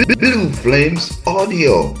audio. Blue Flames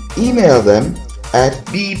Audio. Email them at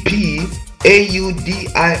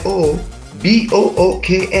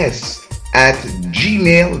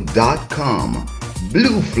bpaudioboks@gmail.com.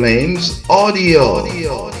 Blue Flames Audio.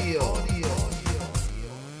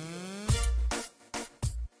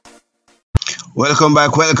 Welcome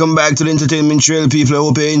back to the Entertainment Trail, people. I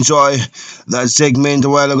hope you enjoy that segment a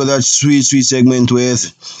while ago, that sweet segment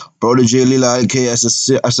with Prodigy, Lila LK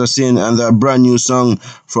Assassin, and that brand new song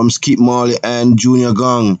from Skip Marley and Junior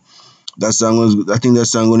Gong. I think that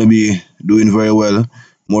song going to be doing very well.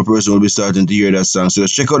 More person will be starting to hear that song. So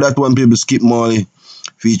let's check out that one, people. Skip Marley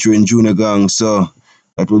featuring Junior Gong. So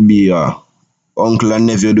that would be uncle and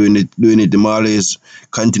nephew doing it. The Marleys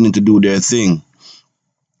continue to do their thing.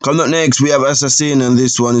 Coming up next, we have Assassin, and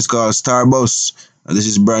this one is called Starbus. And this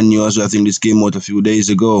is brand new, so I think this came out a few days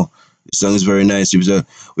ago. This song is very nice. We're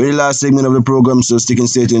in the last segment of the program, so stick and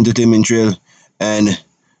stay to Entertainment Trail, and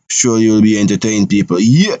sure you'll be entertained, people.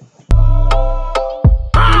 Yeah!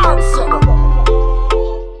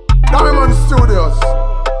 Damion Studios.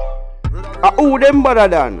 Who them better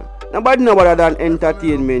than? Nobody no better than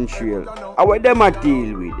Entertainment Trail. What them a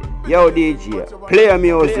deal with? Yo, DJ, play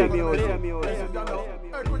music.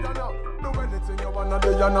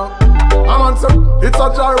 It's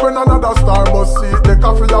a jar when another Starbus see the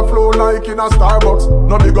coffee a flow like in a Starbucks.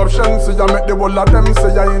 No big up Shenseea, make the whole of them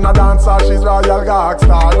say you in a dancer, she's royal gag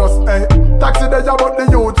stardust. Hey, taxi they about the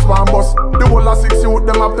youths one bus. The whole of 6 youth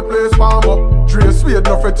them have the place warm up. Dre sweet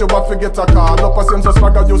no fret you have to get a call up. A sense of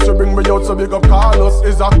swagger used to bring me out, so big up Carlos.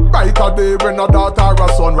 Is a brighter day when a daughter or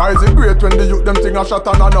son rising. Great when the youth them thing a shot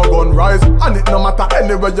and a no gun rise. And it no matter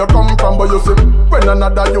anywhere you come from, but you see when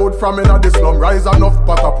another youth from in a the slum rise, enough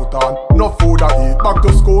pot a put on, no food a eat. Back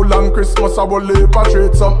to school and Christmas I will leave a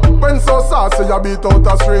treat some. When so saucy you beat out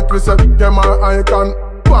a street, we say, get my icon.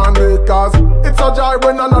 One day cause it's a joy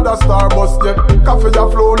when another star bust. Yeah, coffee a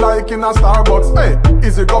flow like in a Starbucks. Hey,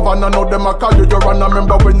 easy governor now them a call you. You run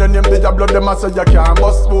remember when your name they a blood them a say you can't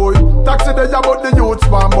bust boy. Taxi they about the youths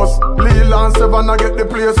one bust. Leland 7 a get the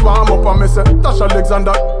place warm up and me say Dash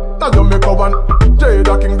Alexander. Now you make a one.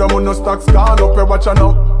 Jada Kingdom on no stocks gone up here watch ya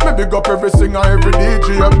now. Me big up every singer, every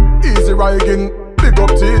DJ. Easy riding, big up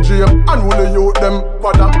TJ. Unruly youth them,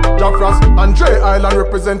 Father, Jaffras and J Island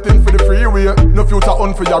representing for the freeway. No future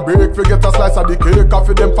on for your break, forget a slice of the cake.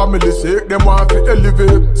 Coffee them family sake, them want to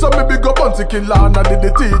elevate. So me big up Auntie Killana, did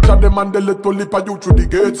the teacher, them and the little lip you through the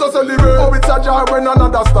gate. So celebrate, oh it's a joy when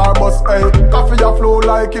another star bus. Hey, coffee a flow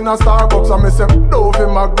like in a Starbucks. And me say, Dove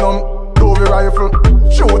Magnum, Dove rifle,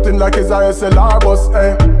 shooting like it's a SLR bus.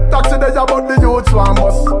 Hey, taxi they about the youth swarm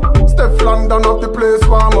bus. Step London up the place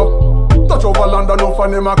warm up. Touch over London no for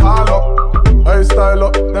them a call up. I style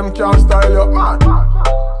up, them can't style you. Man,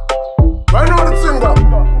 right now the singer.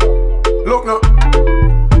 Look now,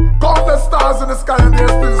 countless stars in the sky and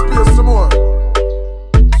there's still space some more.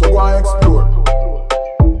 So go and explore.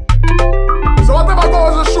 So whatever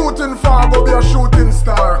goes a shooting far, go be a shooting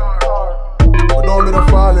star. But don't be the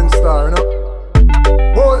falling star, you know.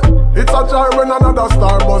 Boy, it's a joy when another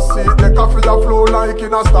star bus see the coffee a flow like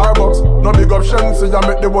in a Starbucks. No big up Shenseea,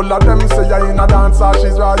 make the whole of them say ya in a dancer,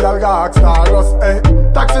 she's royal gag star us. Hey,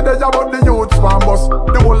 taxi they about the youths one bus.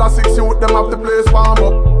 The whole of 6 youth them have the place warm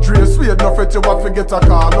up. Dre sweet no fit you have to get a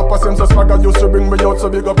call up. A same so swagger used to bring me out so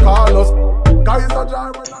big up Carlos.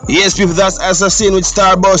 Yes, people, that's Assassin with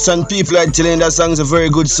Starburst, and people are telling that song's a very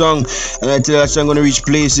good song, and I tell you that song gonna reach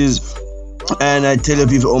places. And I tell you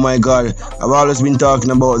people, oh my god, I've always been talking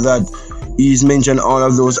about that. He's mentioned all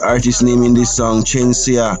of those artists' names in this song.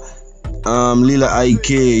 Shenseea, Lila IK,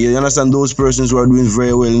 you understand, those persons who are doing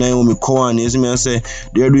very well. Naomi Cohen, you see me, I say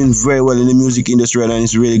they're doing very well in the music industry, and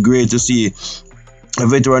it's really great to see a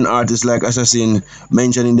veteran artist like Assassin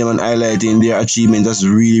mentioning them and highlighting their achievements. That's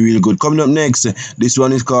really good. Coming up next, this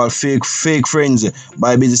one is called Fake Friends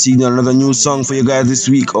by Busy Signal. Another new song for you guys this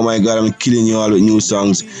week. Oh my god, I'm killing you all with new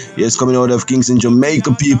songs. Yes, coming out of Kingston,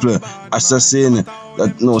 Jamaica, people. Assassin,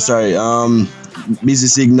 Busy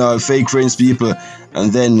Signal, Fake Friends, people.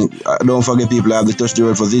 And then don't forget, people, I have the Touch the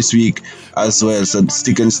World for this week as well, so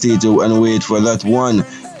stick and stay and wait for that one.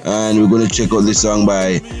 And we're gonna check out this song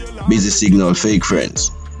by Busy Signal, Fake Friends.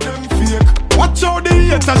 Watch out the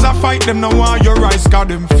haters I fight them, now want your rise, cause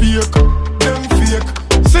them fake. Them fake.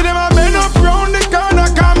 See them a bend up round the corner,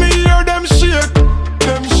 cause me hear them shake.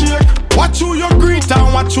 Them shake. Watch who you greet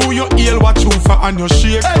and watch who you hail, watch who for and you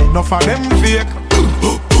shake. Enough of them fake.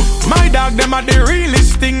 My dog, them are the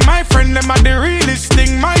realest thing. My friend, them are the realest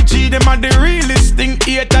thing. My G, them are the realest thing.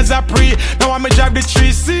 Haters are pre. Now I'm a drive the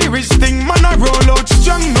 3 series thing. Man, I roll out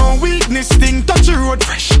strong, no weakness thing. Touch the road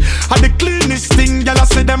fresh, I the cleanest thing. Y'all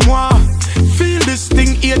say them want feel this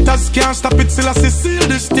thing. Haters can't stop it till I say seal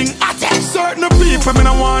this thing. I tell certain people, me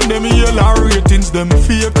I want them yellow ratings, them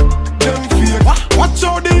fake. Them fake. Watch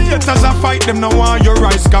out the haters I fight them, now want your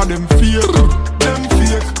rise, cause them fake. Them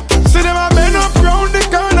fake. See them a bend up round the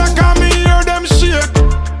corner, cause me hear them shake.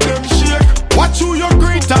 Them shake. Watch who you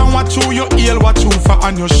greet and watch who you hail, watch who for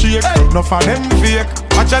and you shake. Enough of them fake.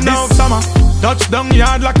 Watch out now, summer. Touchdown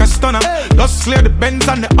yard like a stunner. Just clear the Benz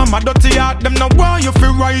and the Hummer. Dirty heart, them no want you fi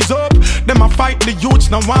rise up. Them a fight the youths,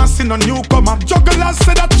 no want see no newcomer. Jugglers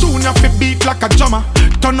say that tune you fi beat like a drummer.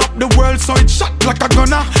 Turn up the world so it shot like a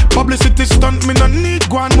gunner. Publicity stunt, me no need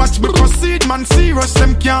go and watch me proceed. Man serious,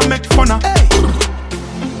 them can't make fun of.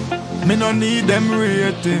 Me no need them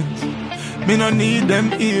ratings, me no need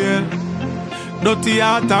them ear. Dirty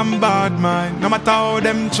heart and bad mind, no matter how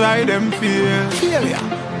them try, them fear.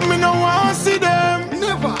 Me no want see them,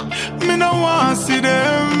 never. Me no want see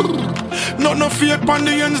them. Not no fake on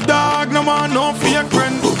the ends, dog. No want no fake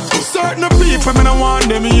friends. Certain people, me no want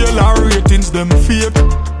them yellow ratings, them fake.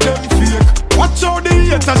 Them fake. Watch out the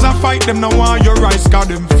haters I fight them, no want your rise, cause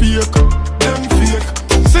them fake. Them fake.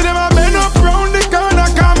 See them a bend up round the corner,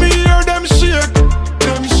 cause me hear them shake.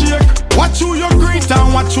 Them shake. Watch who you greet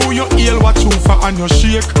and watch who you hail, watch who for and you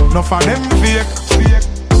shake. No for them fake. Fake.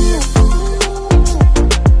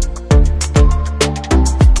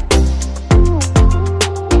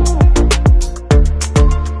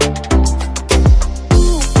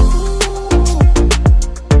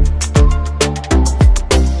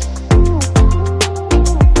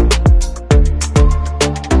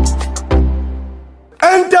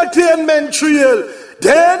 Entertainment Trail.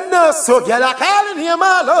 Then so y'all are calling him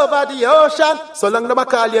all over the ocean. So long the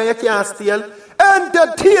call you can't steal.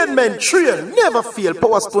 Entertainment Trail never fail.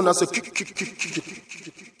 Power stone as a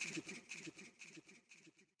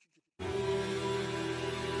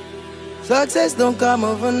Success don't come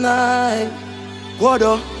overnight.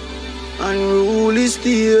 Quarter unruly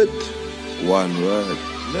state. One word.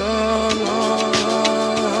 No.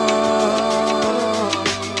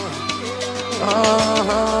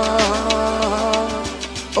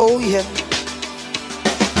 Oh yeah.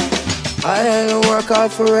 I had to work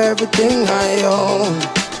hard for everything I own.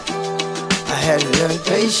 I had to learn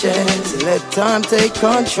patience and let time take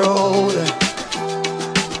control.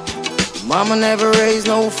 Mama never raised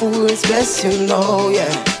no fool, it's best you know,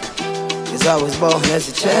 yeah. Cause I was born as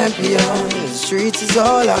a champion. The streets is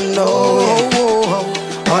all I know,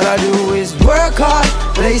 yeah. All I do is work hard,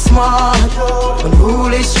 play smart, and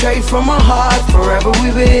rule it straight from my heart. Forever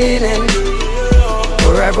we winning,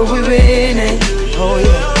 forever we winning. Oh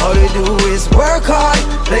yeah, all we do is work hard,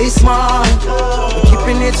 play smart, we're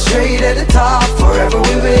keeping it straight at the top. Forever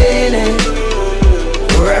we winning,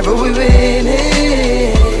 forever we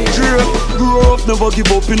winning. Grow up, never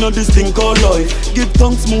give up in this thing called life. Give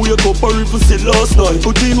thanks, move your cup or if we sit last night.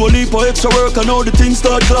 Put in one heap of extra work and now the things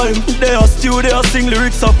start climb. They are still, they are sing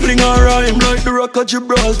lyrics, are fling and rhyme. Like the rock of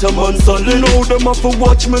Gibraltar, man, solid. Now them have to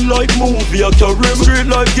watch me like movie. I carry straight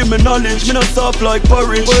life, give me knowledge. Me not soft like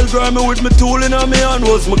porridge. Well, grind me with me tool in my hand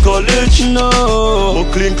was my college. No,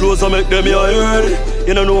 but clean clothes, I make them your head.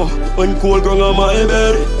 You know, when cold ground on my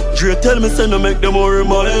bed. Dre tell me send to make them more in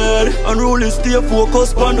my head. And really stay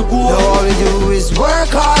focused on the goal. Now all we do is work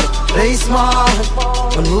hard, play smart,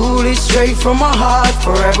 and rule it straight from my heart.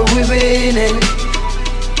 Forever we winning,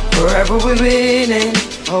 forever we winning.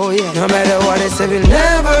 Oh yeah. No matter what they say, we'll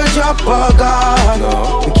never drop our guard.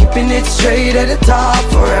 No. We're keeping it straight at the top.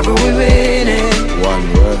 Forever we winning.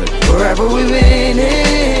 One word. Forever we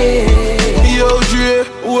winning. Yo, Dre,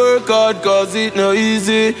 work hard cause it no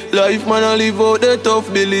easy. Life man I live out the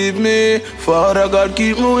tough, believe me. Father God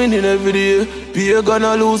keep me winning every day. Peer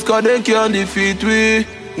gonna lose cause they can't defeat we.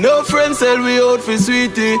 No friends sell we out for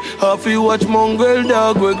sweetie. Happy watch mongrel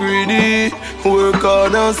dog we greedy. Work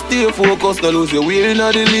hard and stay focused. No lose your wheel in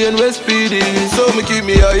the lane we speedy. So me keep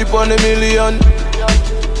me hype on the million.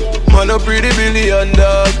 Man a pretty billion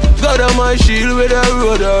dog. God on my shield with a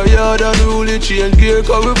road or yard. And rule change gear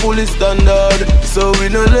cause we fully standard. So we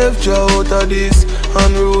no left you out of this.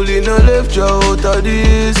 And rule no left you out of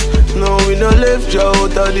this. No we no left you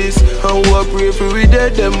out of this. And we pray for we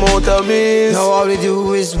dead them out of miss. Now all we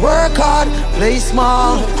do is work hard, play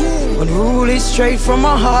smart, and rule it straight from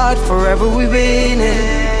my heart. Forever we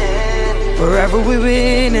winning, forever we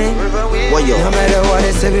winning. No matter what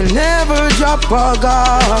they say, we'll never drop our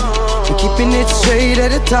guard. We're keeping it straight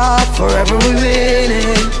at the top. Forever we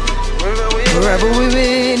winning, forever we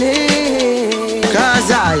winning.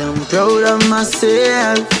 Cause I am proud of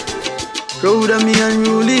myself, proud of me and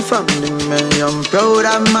Ruly family, man. I'm proud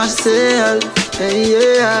of myself, hey,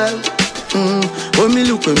 yeah. When me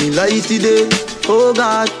look at me life today, oh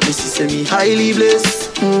God, me see me highly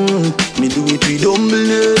blessed. Me do it with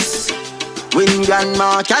humbleness. When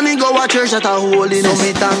grandma can me go a church at a holiness. So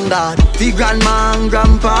me thank God for grandma and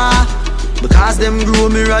grandpa, because them grew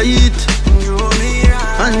me right.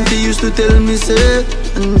 Auntie used to tell me say,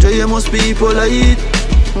 enjoy must be polite.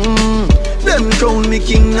 Them crown me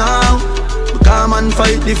king now, come and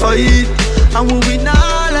fight the fight. And we win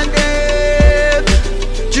all of them,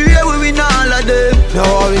 yeah, we win all of them. Now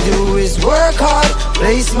all we do is work hard,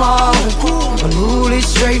 play smart, and rule it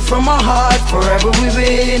straight from my heart. Forever we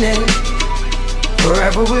winning,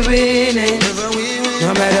 forever we winning.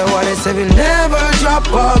 No matter what they say, we'll never drop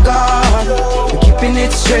our guard. We're keeping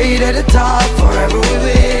it straight at the top. Forever we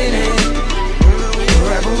winning,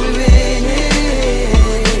 forever we winning.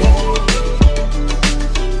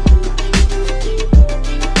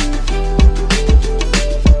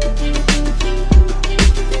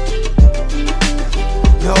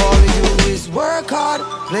 Now all we do is work hard,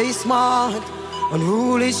 play smart, and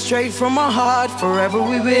rule it straight from my heart. Forever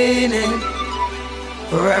we winning,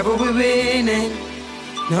 forever we winning.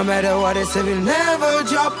 No matter what they say, we'll never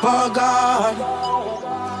drop our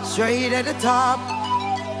guard. Straight at the top.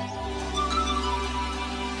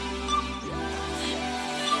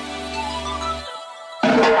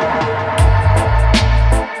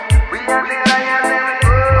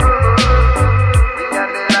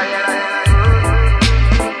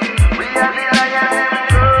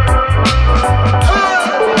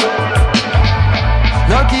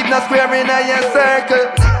 Now keep no square in your circle.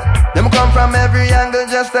 Them come from every angle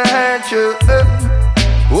just to hurt you.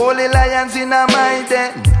 Holy lions in a my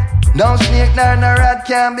den. No snake nor no rat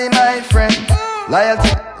can be my friend. Loyalty,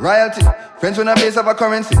 royalty, friends with a base of a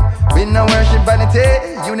currency. We no worship vanity,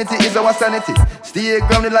 unity is our sanity. Stay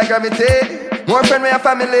grounded like gravity, more friend with a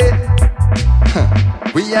family.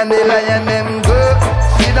 We and the lion them go.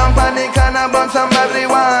 Sit down on the corner, burn some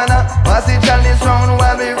marijuana. Pass the chalice round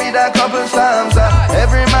while we read a couple psalms.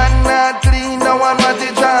 Every man not clean, no one want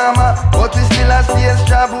the drama, but we still a stay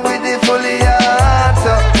strapped with the fully heart.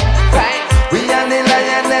 We and the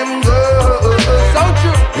lion them go. So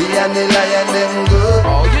true. We and the lion them go.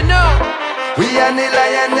 Oh, you know. We and the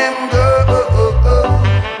lion them go.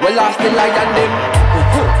 Well, ask the lion them.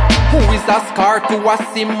 Who is a scar to a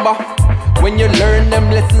Simba? When you learn them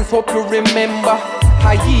lessons, hope you remember.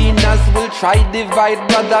 Hyenas will try divide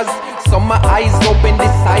brothers. Some my eyes open,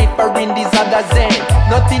 decipher in these others. And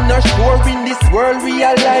nothing no sure in this world,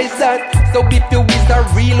 realize that. So if you is a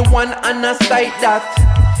real one and a sight that,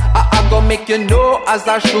 I go make you know as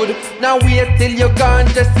I should. Now wait till you gone,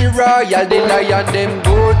 just see royal, the lion them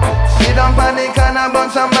good. Sit down on the corner, burn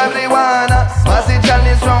some marijuana. Pass the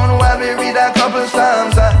chalice round while we read a couple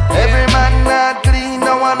psalms. Every man not clean,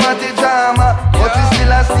 no one want the drama, but we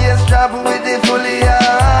still a stay strapped with the fully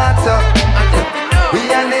heart. We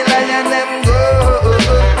and the lion them go.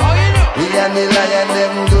 We and the lion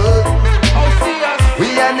them go.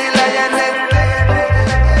 We and the lion them go.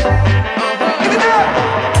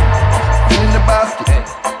 Basket,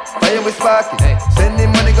 fire with spark it. Send the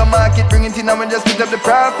money go market, bring it in and we just put up the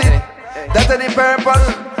profit. That's the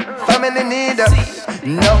purpose, family need us.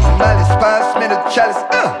 No malice, pass me the chalice.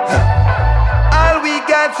 All we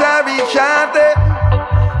got are each other.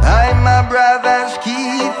 I'm my brother's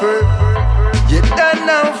keeper. You done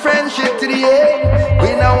now friendship to the end.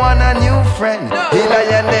 We don't want a new friend. The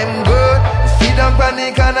lion them good. Sit down on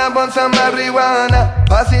the corner, burn some marijuana.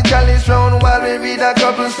 Pass the chalice round while we read a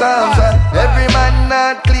couple psalms. Every man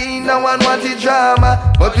not clean, no one wants the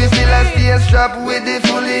drama, but we still a stay strapped with the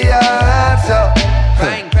fully heart. So,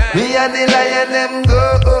 we and the lion them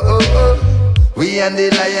go. We and the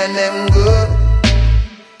lion them go.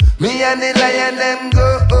 Me and the lion them go.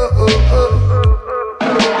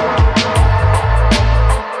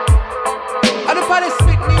 And the party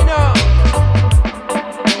speak me now.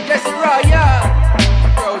 Yes, Royal.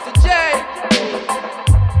 Bro to J.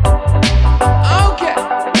 Okay.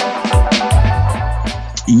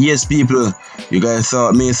 Yes, people. You guys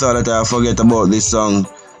thought that I forget about this song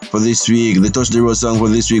for this week, the Touch the Road song for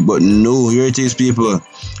this week, but no, here it is, people.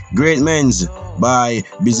 Great Men's by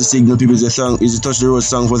Busy Signal, people. The song is the Touch the Road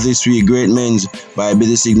song for this week. Great Men's by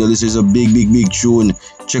Busy Signal. This is a big tune.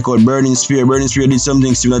 Check out Burning Spear. Burning Spear did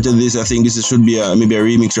something similar to this. I think this should be maybe a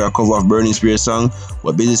remix or a cover of Burning Spear's song.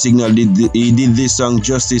 But Busy Signal did this song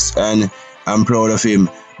justice, and I'm proud of him.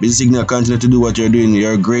 Busy Signal, continue to do what you're doing.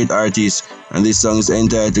 You're a great artist, and this song is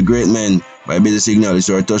entitled Great Men by Busy Signal. It's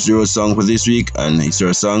our Touch the Road song for this week, and it's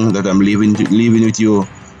our song that I'm leaving with you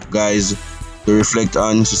guys to reflect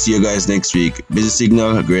on. So see you guys next week. Busy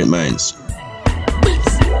Signal, Great Minds.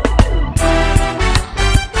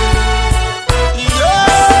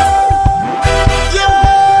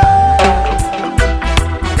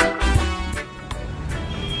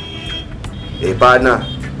 Hey partner,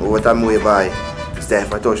 what I'm way by. It's time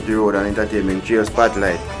for Touch the Road and Entertainment Trail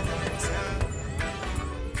Spotlight.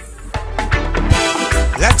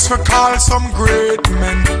 Let's recall some great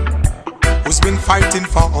men who's been fighting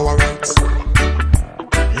for our rights.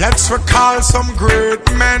 Let's recall some great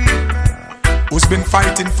men who's been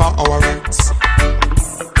fighting for our rights.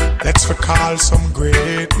 Let's recall some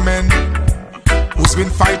great men who's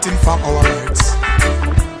been fighting for our rights.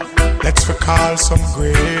 Let's recall some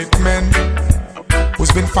great men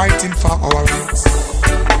who's been fighting for our rights.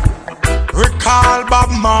 Recall Bob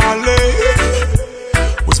Marley,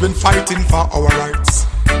 who's been fighting for our rights.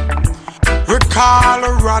 Recall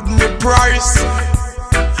Rodney Price,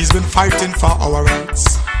 he's been fighting for our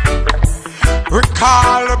rights.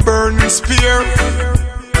 Recall Burning Spear.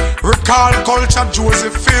 Recall Culture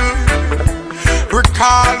Joseph Phil.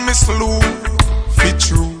 Recall Miss Lou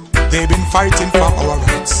Fitru, they've been fighting for our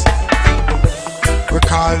rights.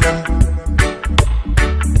 Recall them.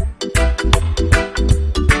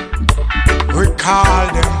 Recall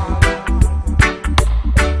them.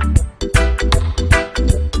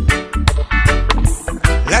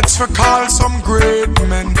 Let's recall some great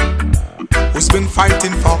men who's been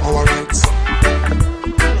fighting for our rights.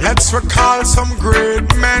 Let's recall some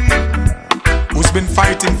great men who's been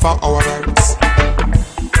fighting for our rights.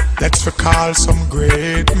 Let's recall some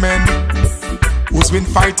great men who's been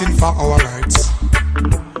fighting for our rights.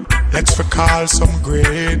 Let's recall some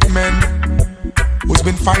great men who's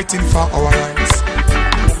been fighting for our rights.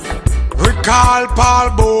 Recall Paul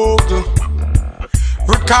Bogle.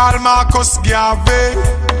 Recall Marcus Garvey.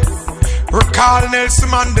 Recall Nelson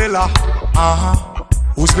Mandela,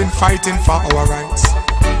 who's been fighting for our rights.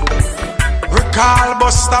 Recall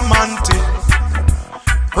Buster Manti.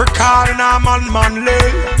 Recall Norman Manley.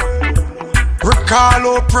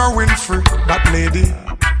 Recall Oprah Winfrey. That lady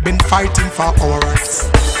been fighting for our rights.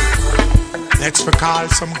 Let's recall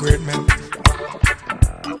some great men.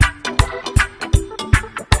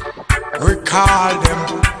 Recall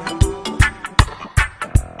them.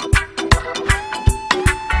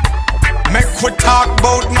 Make we talk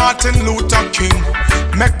about Martin Luther King.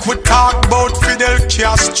 Make we talk about Fidel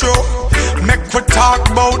Castro. Make we talk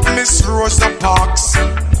about Miss Rosa Parks.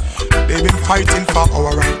 They've been fighting for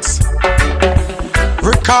our rights.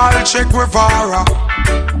 Recall Che Guevara,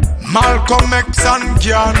 Malcolm X and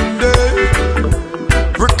Gandhi.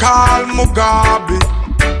 Recall Mugabe.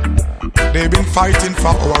 They've been fighting for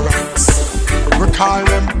our rights. Recall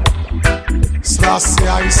them. Slashy,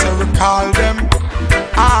 I say recall them.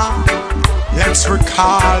 Let's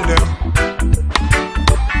recall them.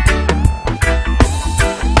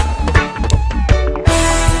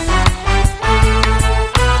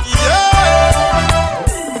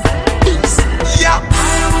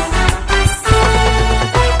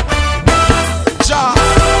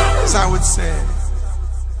 As I would say,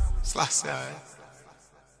 Slashy.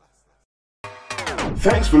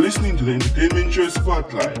 Thanks for listening to the Entertainment Trail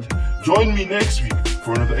Spotlight. Join me next week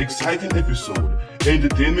for another exciting episode.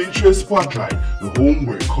 Entertainment Trail Spotlight, the home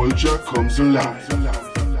where culture comes alive.